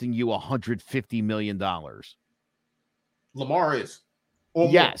costing you $150 million. Lamar is.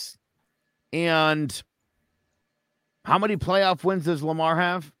 Yes. And how many playoff wins does Lamar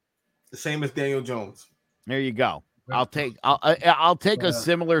have? The same as Daniel Jones. There you go. I'll take a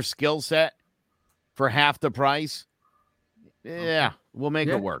similar skill set for half the price. Yeah, we'll make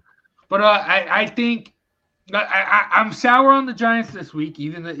it work. But I think I'm sour on the Giants this week,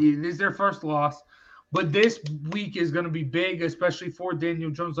 even though it is their first loss. But this week is going to be big, especially for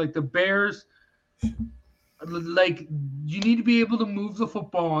Daniel Jones. Like the Bears, like you need to be able to move the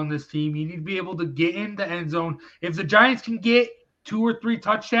football on this team. You need to be able to get in the end zone. If the Giants can get 2 or 3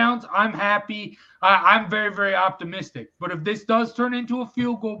 touchdowns, I'm happy. I'm very, very optimistic. But if this does turn into a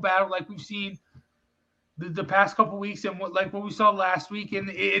field goal battle like we've seen the past couple weeks and what we saw last week,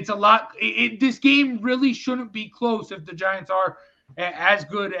 and it's a lot. This game really shouldn't be close if the Giants are as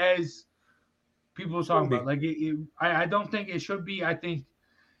good as people are talking about. Like I don't think it should be. I think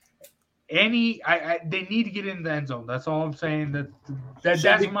they need to get in the end zone. That's all I'm saying. That's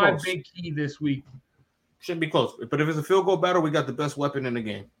my big key this week. Shouldn't be close. But if it's a field goal battle, we got the best weapon in the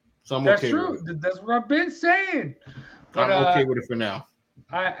game. So I'm That's okay true. with it. That's what I've been saying. But, I'm okay with it for now.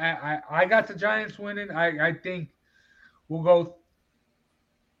 I got the Giants winning. I think we'll go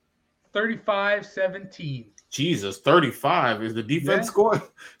 35-17. Jesus, 35 is the defense score.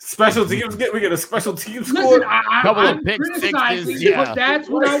 Special teams we get a special team score. Listen, I'm criticizing, but that's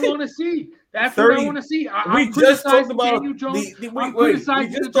what I want to see. That's 30, what I want to see. We just talked about Daniel Jones. I'm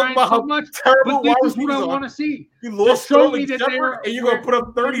criticizing the Giants so much, but this is what I want to see. You lost Sterling Shepard, and you're gonna put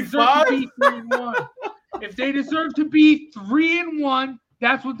up 35. If they deserve to be 3-1,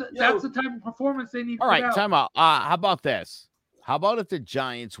 that's the type of performance they need. All right, time out. How about this? How about if the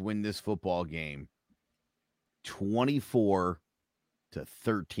Giants win this football game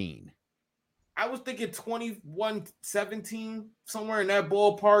 24-13? I was thinking 21-17, somewhere in that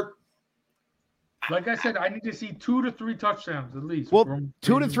ballpark. Like I said, I need to see 2 to 3 touchdowns at least. Well,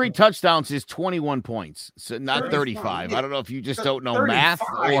 2 to 3 touchdowns is 21 points, so not 35. I don't know if you just don't know 35. Math.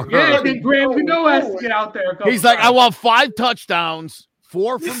 Or then Graham Gano has to get out there. He's like, I want 5 touchdowns,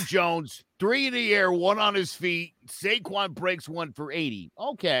 4 from Jones, 3 in the air, 1 on his feet. Saquon breaks 1 for 80.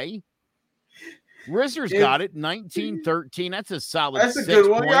 Okay. Rizer's got it, 19-13. That's a solid. That's a good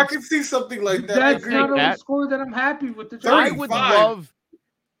one. Yeah, I can see something like that. That's not a score that I'm happy with. I would love.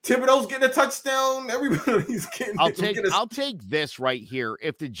 Thibodeau's getting a touchdown. Everybody's getting. I'll take this right here.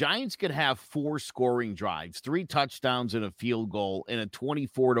 If the Giants could have 4 scoring drives, 3 touchdowns and a field goal in a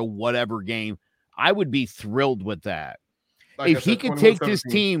 24 to whatever game, I would be thrilled with that. Like if he could take this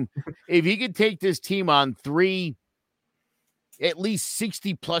team, on 3 at least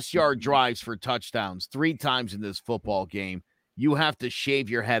 60+ yard drives for touchdowns 3 times in this football game, you have to shave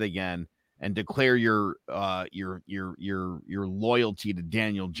your head again and declare your loyalty to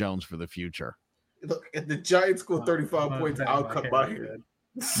Daniel Jones for the future. Look, if the Giants score 35 points, I'll cut my hair.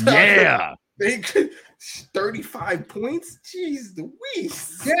 Yeah. They could 35 points? Jeez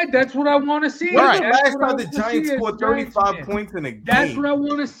Louise. Yeah, that's what I want to see. When the last time the Giants scored 35 points in a game? That's what I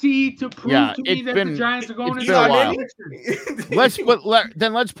want to see to prove to me that the Giants are going to Let's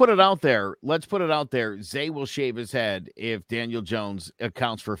put it out there. Zay will shave his head if Daniel Jones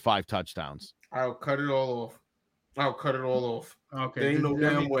accounts for 5 touchdowns. I'll cut it all off. Okay. There ain't no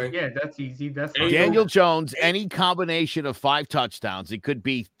damn way. Yeah, that's easy. That's Daniel Jones, any combination of 5 touchdowns. It could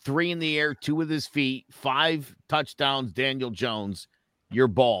be 3 in the air, 2 with his feet, 5 touchdowns, Daniel Jones. You're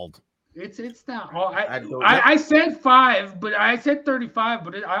bald. It's not. I said 5, but I said 35,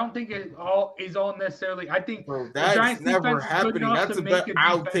 but I don't think it all is all necessarily. I think that's Giants never happening. That's a bet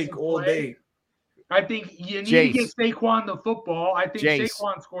I'll take all day. I think you need to get Saquon the football. I think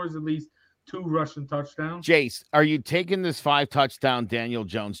Saquon scores at least 2 rushing touchdowns. Jace, are you taking this 5 touchdown Daniel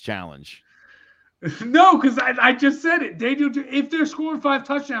Jones challenge? No, because I just said it. If they're scoring 5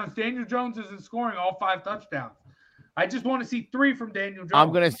 touchdowns, Daniel Jones isn't scoring all 5 touchdowns. I just want to see 3 from Daniel Jones.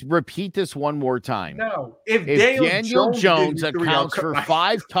 I'm going to repeat this one more time. No. If Daniel Jones accounts for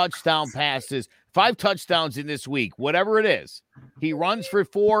 5 touchdown passes, 5 touchdowns in this week, whatever it is, he runs for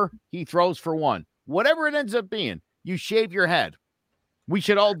 4, he throws for 1. Whatever it ends up being, you shave your head. We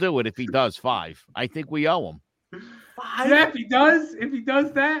should all do it if he does 5. I think we owe him. 5? Yeah, if he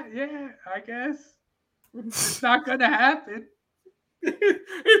does that, yeah, I guess. It's not going to happen.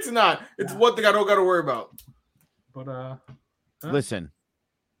 It's not. It's one thing I don't got to worry about. But listen,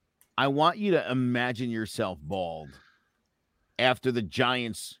 I want you to imagine yourself bald after the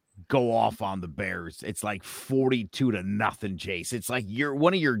Giants go off on the Bears. It's like 42-0, Jace. It's like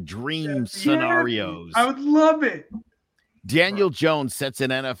one of your dream scenarios. I would love it. Daniel Jones sets an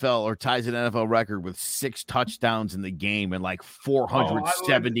NFL or ties an NFL record with 6 touchdowns in the game and like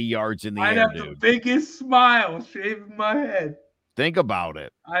 470 yards in the air. I'd have the biggest smile shaving my head. Think about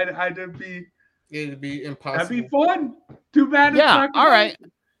it. It'd be impossible. That'd be fun. Too bad. Yeah. All right.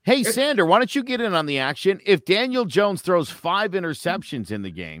 Hey, Sander, why don't you get in on the action? If Daniel Jones throws 5 interceptions in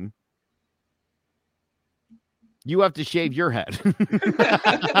the game, you have to shave your head.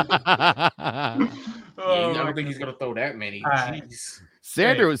 I don't think he's going to throw that many. Jeez.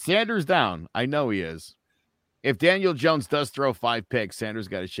 Sander's down. I know he is. If Daniel Jones does throw 5 picks, Sander's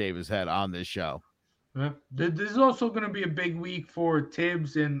got to shave his head on this show. Yeah. This is also going to be a big week for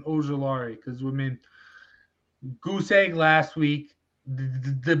Tibbs and Ojulari because, goose egg last week.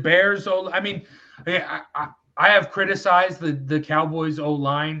 The Bears, I have criticized the Cowboys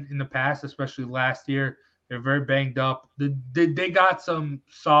O-line in the past, especially last year. They're very banged up. They got some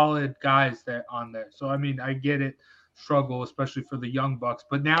solid guys on there. So, I get it. Struggle, especially for the young Bucks.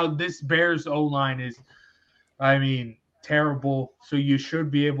 But now this Bears O-line is, terrible. So you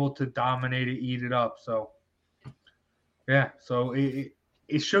should be able to dominate it, eat it up. So, yeah. So it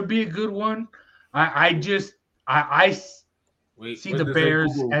should be a good one. I see the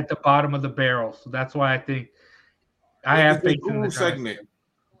Bears at the bottom of the barrel. So that's why I think I have faith in the segment.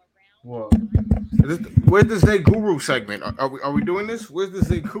 Whoa. Where's the Zay Guru segment? Are we doing this? Where's the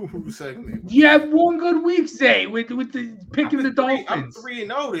Zay Guru segment? You have one good week, Zay, with the picking the Dolphins. I'm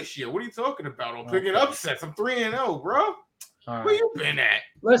 3-0 this year. What are you talking about? I'm picking upsets. I'm 3-0, bro. Right. Where you been at?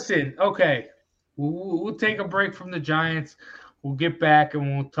 Listen, okay. We'll take a break from the Giants. We'll get back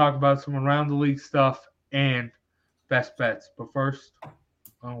and we'll talk about some around the league stuff and best bets. But first,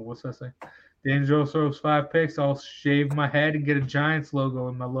 what's that say? Dan Joe throws 5 picks. I'll shave my head and get a Giants logo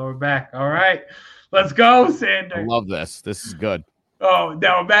in my lower back. All right. Let's go, Sander. I love this. This is good. Oh,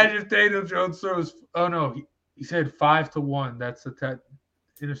 now imagine if Daniel Jones throws – oh, no. He said 5-1. That's the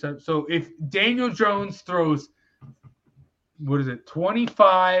intercept. So if Daniel Jones throws,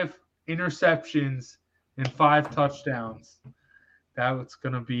 25 interceptions and 5 touchdowns, that's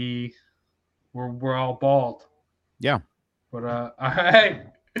going to be – we're all bald. Yeah. But, all right.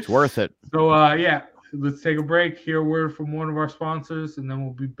 It's worth it. So, let's take a break, hear a word from one of our sponsors, and then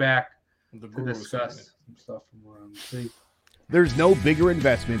we'll be back to discuss some stuff from around the league. There's no bigger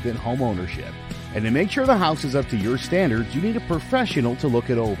investment than home ownership. And to make sure the house is up to your standards, you need a professional to look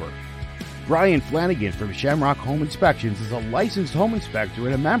it over. Brian Flanagan from Shamrock Home Inspections is a licensed home inspector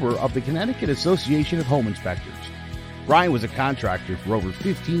and a member of the Connecticut Association of Home Inspectors. Brian was a contractor for over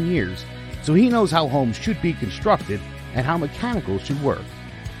 15 years, so he knows how homes should be constructed and how mechanicals should work.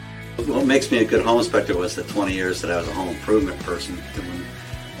 What makes me a good home inspector was the 20 years that I was a home improvement person, doing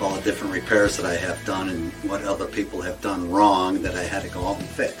all the different repairs that I have done and what other people have done wrong that I had to go out and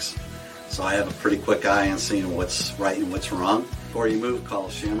fix. So I have a pretty quick eye on seeing what's right and what's wrong. Before you move, call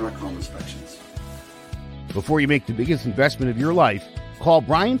Shamrock Home Inspections. Before you make the biggest investment of your life, call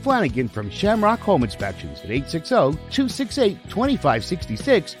Brian Flanagan from Shamrock Home Inspections at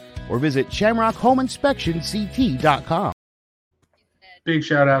 860-268-2566 or visit shamrockhomeinspectionct.com. Big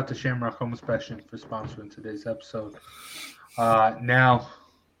shout out to Shamrock Home Inspection for sponsoring today's episode. Now,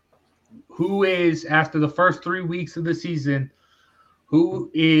 who is, after the first 3 weeks of the season,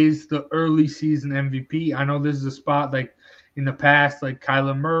 who is the early season MVP? I know this is a spot like in the past, like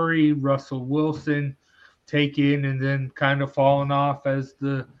Kyler Murray, Russell Wilson taken and then kind of fallen off as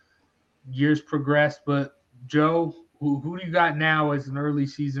the years progress. But Joe, who do you got now as an early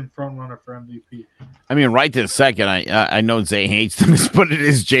season front runner for MVP? Right this second, I know Zay hates this, but it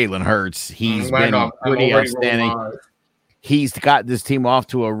is Jalen Hurts. He's been pretty outstanding. He's got this team off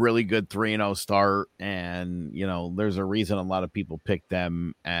to a really good 3-0 start, and there's a reason a lot of people pick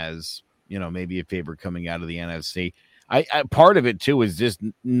them as maybe a favorite coming out of the NFC. I part of it too is just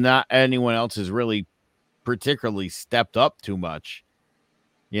not anyone else has really particularly stepped up too much.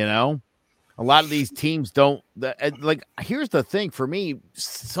 A lot of these teams don't like. Here's the thing for me: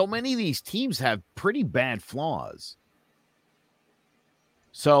 so many of these teams have pretty bad flaws.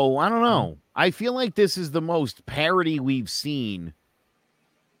 So I don't know. I feel like this is the most parity we've seen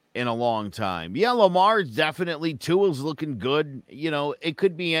in a long time. Yeah, Lamar definitely. Tua's looking good. It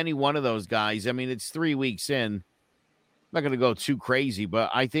could be any one of those guys. It's 3 weeks in. I'm not going to go too crazy, but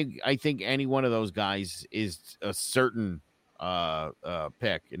I think any one of those guys is a certain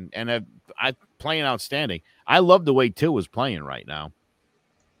pick, and I playing outstanding. I love the way Tua's playing right now.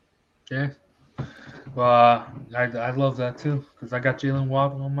 Yeah. Well, I love that too because I got Jalen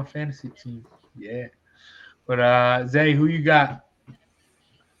Waddle on my fantasy team. Yeah, but Zay, who you got?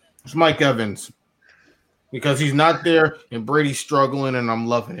 It's Mike Evans because he's not there and Brady's struggling, and I'm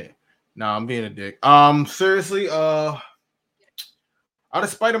loving it. Nah, I'm being a dick. Seriously, Out of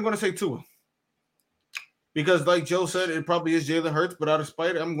spite, I'm going to say Tua. Because like Joe said, it probably is Jalen Hurts, but out of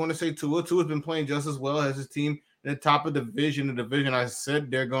spite, I'm going to say Tua. Tua's been playing just as well as his team in the top of the division. I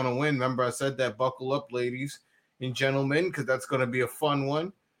said they're going to win. Remember, I said that. Buckle up, ladies and gentlemen, because that's going to be a fun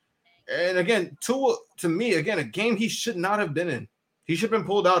one. And again, Tua, to me, again, a game he should not have been in. He should have been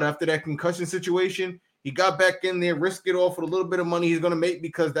pulled out after that concussion situation. He got back in there, risked it all for a little bit of money he's going to make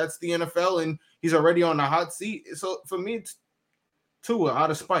because that's the NFL, and he's already on the hot seat. So for me, it's Tua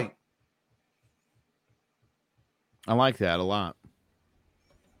out of spite. I like that a lot.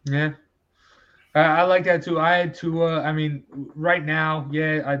 Yeah. I like that too. I had Tua. I mean, right now,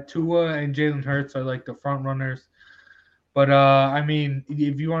 Tua and Jalen Hurts are like the front runners. But, I mean,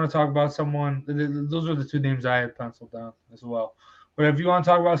 if you want to talk about someone, those are the two names I had penciled down as well. But if you want to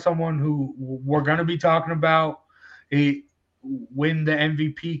talk about someone who we're going to be talking about when the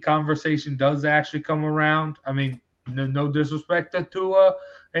MVP conversation does actually come around, I mean, no disrespect to Tua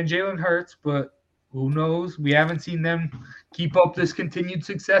and Jalen Hurts, but who knows? We haven't seen them keep up this continued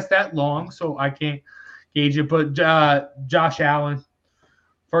success that long, so I can't gauge it. But Josh Allen,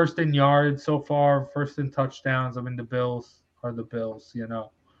 first in yards so far, first in touchdowns. I mean, the Bills are the Bills, you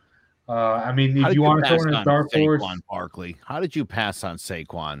know. I mean, if you want to throw in a dark horse, Barkley, how did you pass on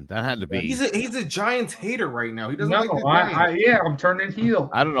Saquon? That had to be. He's a Giants hater right now. He doesn't like the Giants. I'm turning heel.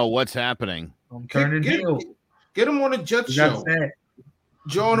 I don't know what's happening. I'm turning heel. Get him on a Jets show.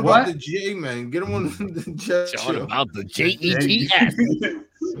 John about the J, man. Get him on the Jets show. John about the Jets.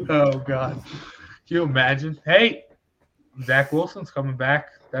 Oh God, can you imagine? Hey, Zach Wilson's coming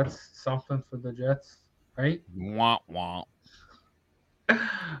back. That's something for the Jets, right? Wah wah.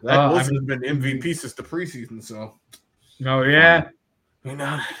 Zach Wilson's been MVP since the preseason, so. No, yeah. You know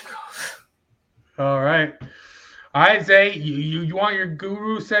how it goes. All right. All right, Zay, you want your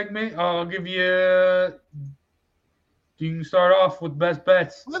guru segment? I'll give you. You can start off with best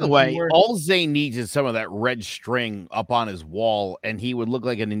bets. By the way, all Zay needs is some of that red string up on his wall, and he would look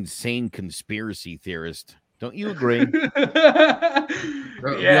like an insane conspiracy theorist. Don't you agree?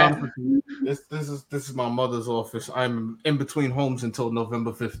 Yeah. This is my mother's office. I'm in between homes until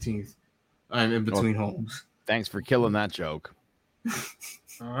November 15th. I'm in between homes. Thanks for killing that joke.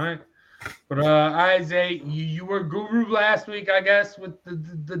 All right. But Isaiah, you were guru last week, I guess, with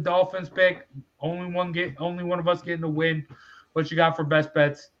the Dolphins pick. Only one of us getting a win. What you got for best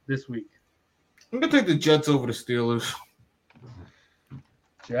bets this week? I'm gonna take the Jets over the Steelers.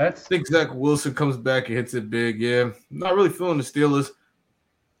 Jets? I think Zach Wilson comes back and hits it big. Yeah, not really feeling the Steelers.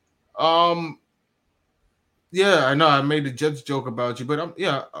 Yeah, I know I made the Jets joke about you, but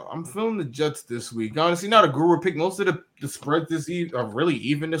I'm feeling the Jets this week. Honestly, not a guru pick. Most of the spreads this are really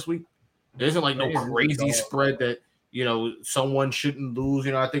even this week. There isn't like no crazy spread that someone shouldn't lose.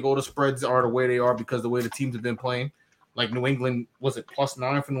 I think all the spreads are the way they are because the way the teams have been playing. Like New England, was it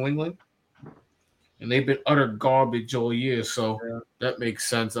 +9 for New England? And they've been utter garbage all year, so that makes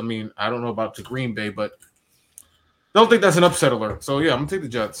sense. I mean, I don't know about the Green Bay, but don't think that's an upset alert. So, yeah, I'm going to take the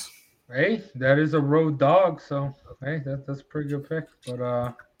Jets. Hey, that is a road dog, so, hey, that's a pretty good pick.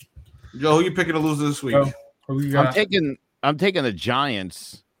 But Joe, who you picking to lose this week? Who you got? I'm taking the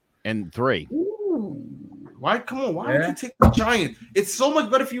Giants in 3. Ooh. Why? Come on. Why would you take the Giants? It's so much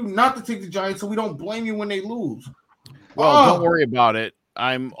better for you not to take the Giants so we don't blame you when they lose. Well, don't worry about it.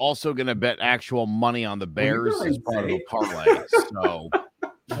 I'm also going to bet actual money on the Bears as part of the parlay. So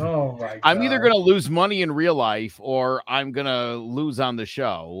oh my God. I'm either going to lose money in real life or I'm going to lose on the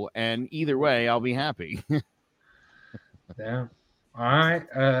show. And either way, I'll be happy. Damn. All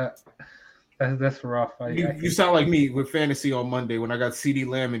right. That's rough. You sound like me with fantasy on Monday when I got CeeDee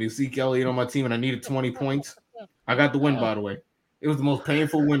Lamb and Zeke Elliott on my team and I needed 20 points. I got the win, by the way. It was the most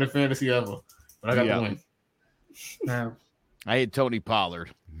painful win in fantasy ever, but I got the win. Yeah. I had Tony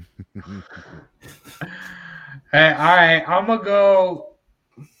Pollard. Hey, all right. I'm gonna go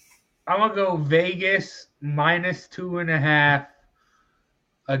Vegas -2.5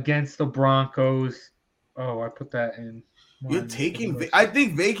 against the Broncos. Oh, I put that in. You're taking. I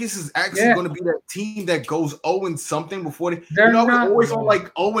think Vegas is actually going to be that team that goes 0-something before they. They're not, always on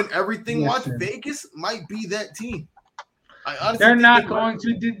like 0 everything. Watch Vegas might be that team. They're not going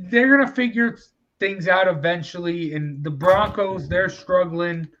to. They're going to figure things out eventually. And the Broncos, they're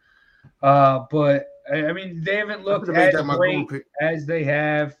struggling. But I mean, they haven't looked as great as they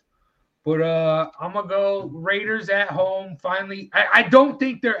have. But I'm gonna go Raiders at home. Finally, I don't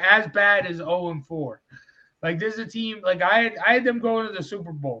think they're as bad as 0-4. Like there's a team like I had them going to the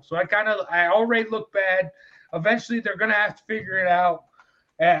Super Bowl, so I already look bad. Eventually, they're gonna have to figure it out,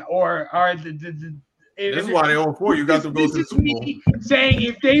 this is why they're 0-4. You got to go to the Super Bowl. Saying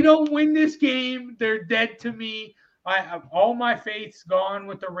if they don't win this game, they're dead to me. all my faith's gone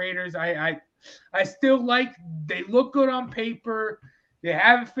with the Raiders. I still like. They look good on paper. They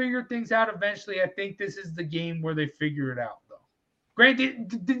haven't figured things out. Eventually, I think this is the game where they figure it out. Though, granted,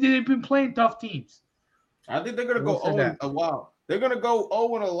 they've been playing tough teams. I think they're gonna go 0 a while. They're gonna go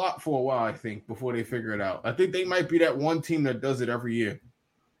 0 a lot for a while. I think before they figure it out. I think they might be that one team that does it every year.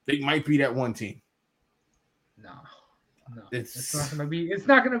 They might be that one team. No, it's not gonna be. It's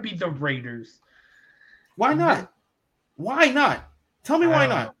not gonna be the Raiders. Why not? Why not? Tell me why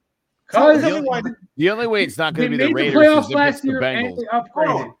not. Because the only way it's not going to be the Raiders is if it's the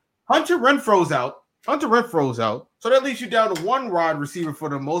Bengals. Hunter Renfro's out. So that leaves you down to one wide receiver for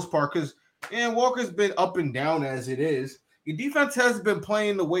the most part because Walker's been up and down as it is. Your defense has been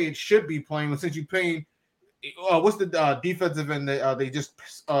playing the way it should be playing since you're paying. What's the defensive end that they just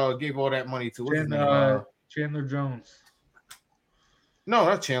gave all that money to? Chandler Jones. No,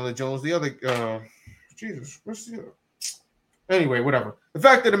 not Chandler Jones. The other Jesus. What's the other? Anyway, whatever. The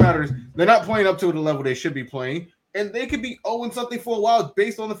fact of the matter is they're not playing up to the level they should be playing, and they could be 0-something for a while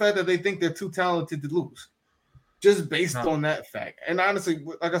based on the fact that they think they're too talented to lose. Just based on that fact. And honestly,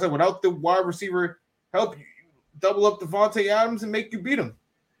 like I said, without the wide receiver help, you double up Devontae Adams and make you beat him.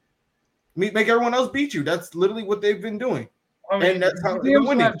 Make everyone else beat you. That's literally what they've been doing. I mean, and that's how they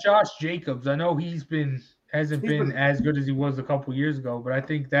also have Josh Jacobs. I know hasn't been as good as he was a couple years ago, but I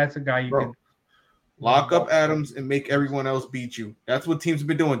think that's a guy you can lock up Adams and make everyone else beat you. That's what teams have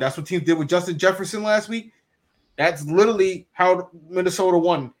been doing. That's what teams did with Justin Jefferson last week. That's literally how Minnesota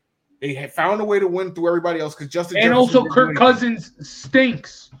won. They had found a way to win through everybody else because Justin and Jefferson also Kirk Cousins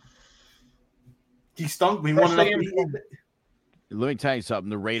stinks. He stunk. He won enough. Let me tell you something.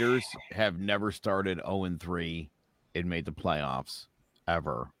 The Raiders have never started 0-3 and made the playoffs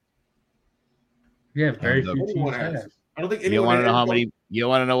ever. Yeah, very few teams have. I don't think you want to know how many. You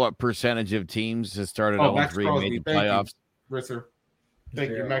want to know what percentage of teams have started 0-3 and made the playoffs? Risser.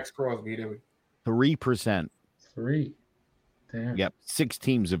 Thank you, Max Crosby. 3%. 3. Damn. Yep, 6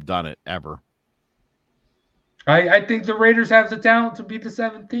 teams have done it ever. I think the Raiders have the talent to be the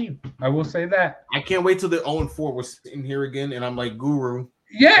 7th team. I will say that. I can't wait till the 0-4 was sitting here again, and I'm like, Guru.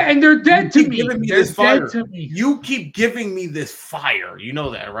 Yeah, and they're dead to me. They're dead to me. You keep giving me this fire. You know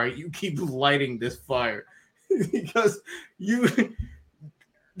that, right? You keep lighting this fire because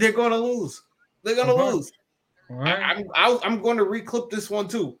they're going to lose. They're going to lose. Right. I'm going to reclip this one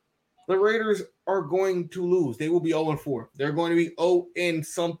too. The Raiders are going to lose. They will be 0-4. They're going to be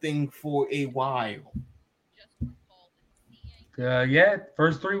 0-something for a while. Yeah,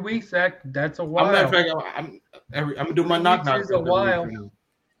 first 3 weeks. That's a while. I'm gonna do my knock. A while.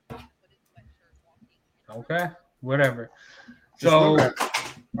 Okay, whatever. So, all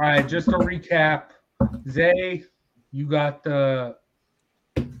right, just to recap, Zay, you got the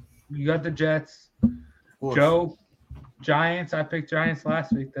Jets. Joe, Giants. I picked Giants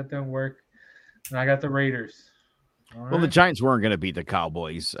last week. That didn't work. And I got the Raiders. Well, the Giants weren't going to beat the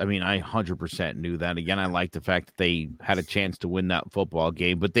Cowboys. I mean, I 100% knew that. Again, I like the fact that they had a chance to win that football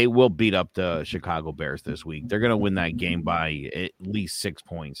game, but they will beat up the Chicago Bears this week. They're going to win that game by at least 6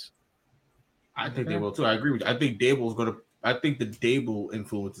 points. I think they will too. I agree with you. I think I think the Dable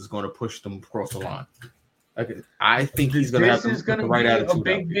influence is going to push them across the line. I think he's going to have the right attitude.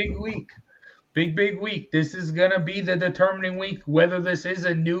 Big week. Big week. This is going to be the determining week, whether this is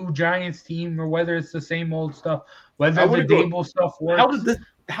a new Giants team or whether it's the same old stuff, whether the Dable stuff works.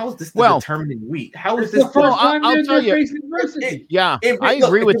 How is this the determining week? How is this? I'll tell you. I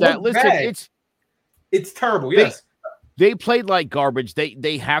agree with that. Listen, it's terrible. Yes. They played like garbage.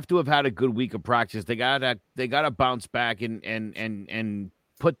 They have to have had a good week of practice. They gotta bounce back and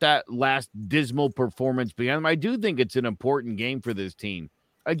put that last dismal performance behind them. I do think it's an important game for this team.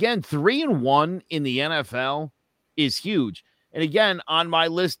 Again, 3-1 in the NFL is huge. And again, on my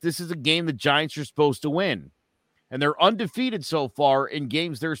list, this is a game the Giants are supposed to win. And they're undefeated so far in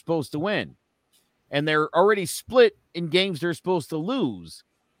games they're supposed to win. And they're already split in games they're supposed to lose.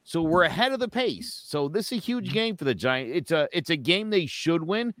 So we're ahead of the pace. So this is a huge game for the Giants. It's a game they should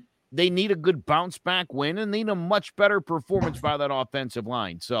win. They need a good bounce back win and need a much better performance by that offensive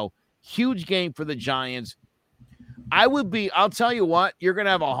line. So huge game for the Giants. I'll tell you what, you're going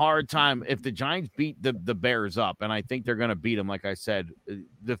to have a hard time if the Giants beat the Bears up, and I think they're going to beat them, like I said,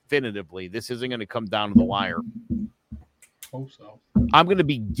 definitively. This isn't going to come down to the wire. Hope so. I'm going to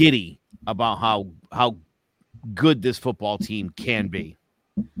be giddy about how good this football team can be.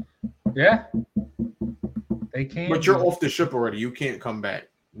 Yeah. They can. But you're off the ship already. You can't come back.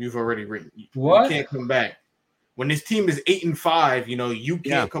 You've already written. What? You can't come back. When this team is 8-5, you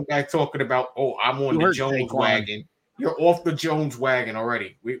can't come back talking about, I'm on the Jones wagon. You're off the Jones wagon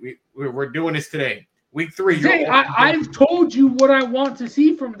already. We're doing this today. Week 3. Zay, I've told you what I want to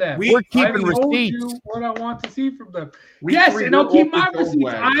see from them. We're keeping receipts. Told you what I want to see from them. Week yes, 3, and I'll keep my the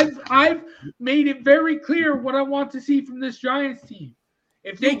receipts. I've made it very clear what I want to see from this Giants team.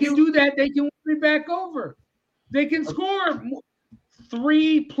 If they can do that, they can win me back over. They can score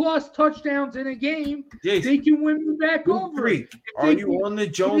 3+ touchdowns in a game. Jason, they can win me back over. 3. Are you on the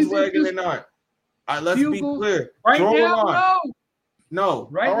Jones wagon or not? Let's be clear. Right now, no.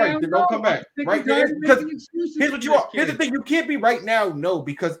 Right all right, now, then don't come back. Right now, because here's what you are. Here's the thing: you can't be right now. No,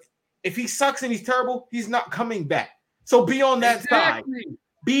 because if he sucks and he's terrible, he's not coming back. So be on that side.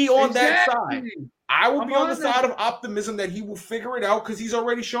 Be on that side. I will be on the side of optimism that he will figure it out because he's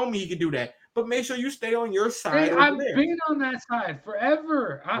already shown me he can do that. But make sure you stay on your side. Hey, I've been on that side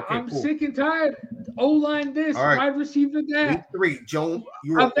forever. I'm sick and tired. O-line this, wide receiver that. Week 3, Jones.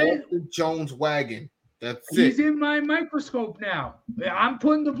 You're on the Jones wagon. That's He's in my microscope now. I'm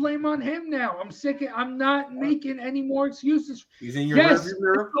putting the blame on him now. I'm sick. I'm not making any more excuses. He's in your rearview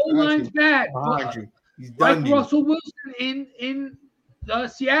mirror. The O-line's bad. He's done. Like Russell Wilson in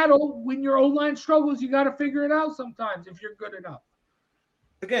Seattle, when your O-line struggles, you got to figure it out sometimes if you're good enough.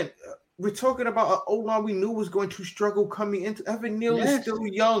 Again, we're talking about an O-line we knew was going to struggle coming into. Evan Neal is still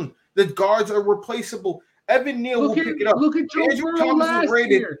young. The guards are replaceable. Evan Neal will pick it up. Look at Joe Burrow last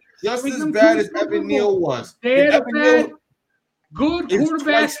year. Just as bad as Evan Neal was. They had a bad, good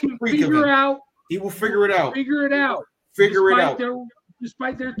quarterback can figure out. He will figure it out.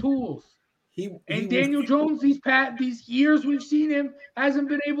 Despite their tools. Daniel Jones, these years we've seen him, hasn't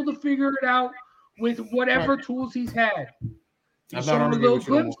been able to figure it out with whatever tools he's had. He's shown a little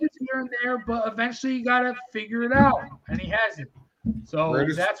glimpses here and there, but eventually you got to figure it out, and he hasn't. So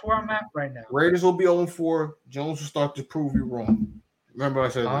that's where I'm at right now. Raiders will be 0-4. Jones will start to prove you wrong. Remember I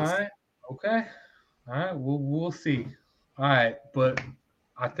said this. All right. Okay. All right. We'll see. All right. But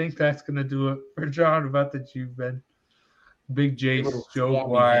I think that's going to do it for John about the G-Men. Big Jace, Joe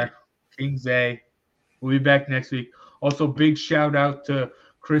Dwyer, King Zay. We'll be back next week. Also, big shout out to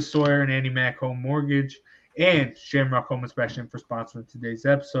Chris Sawyer and Andy Mack Home Mortgage and Shamrock Home Inspection for sponsoring today's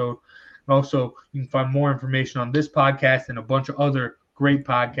episode. Also, you can find more information on this podcast and a bunch of other great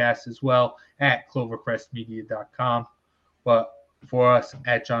podcasts as well at clovercrestmedia.com. But for us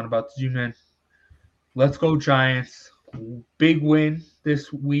at John About the G-Men, let's go Giants. Big win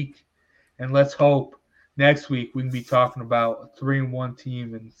this week. And let's hope next week we can be talking about a 3-1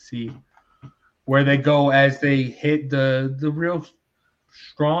 team and see where they go as they hit the real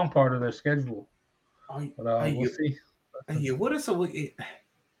strong part of their schedule. We'll see. What is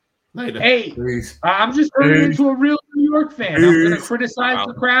Later. Hey, I'm just turning into a real New York fan. I'm going to criticize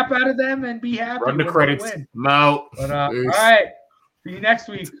the crap out of them and be happy. Run the credits. Win. All right. See you next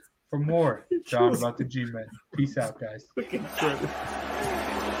week for more John About the G-Men. Peace out, guys.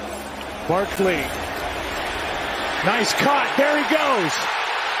 Barkley. Nice cut. There he goes.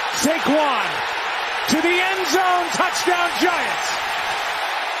 Saquon to the end zone. Touchdown, Giants.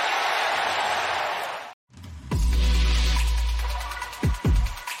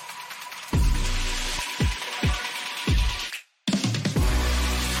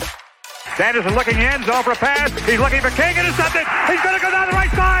 Sanderson looking in, zone for a pass. He's looking for King, intercepted. He's going to go down the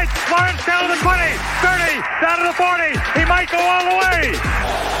right side. Lawrence down to the 20, 30, down to the 40. He might go all the way.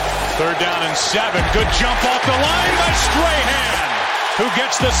 3rd down and 7. Good jump off the line by Strahan, who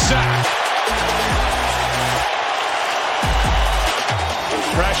gets the sack.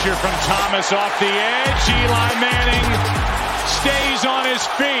 Pressure from Thomas off the edge. Eli Manning stays on his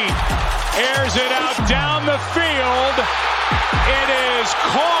feet, airs it out down the field. It is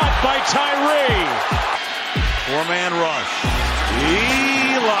caught by Tyree. 4-man rush.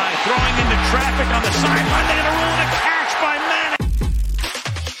 Eli throwing into traffic on the sideline. They're going to rule a catch by Manning.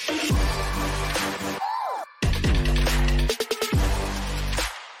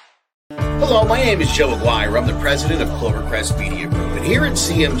 Hello, my name is Joe Aguirre. I'm the president of Clovercrest Media Group. And here at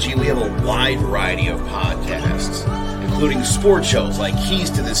CMG, we have a wide variety of podcasts, including sports shows like Keys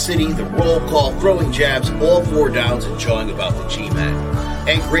to the City, The Roll Call, Throwing Jabs, All 4 Downs, and Jawing About the G-Men.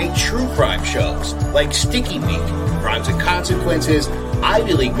 And great true crime shows like Sticky Week, Crimes and Consequences,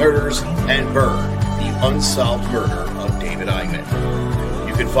 Ivy League Murders, and Bird, the unsolved murder of David Eichmann.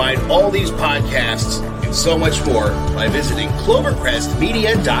 You can find all these podcasts and so much more by visiting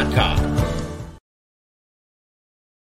clovercrestmedia.com.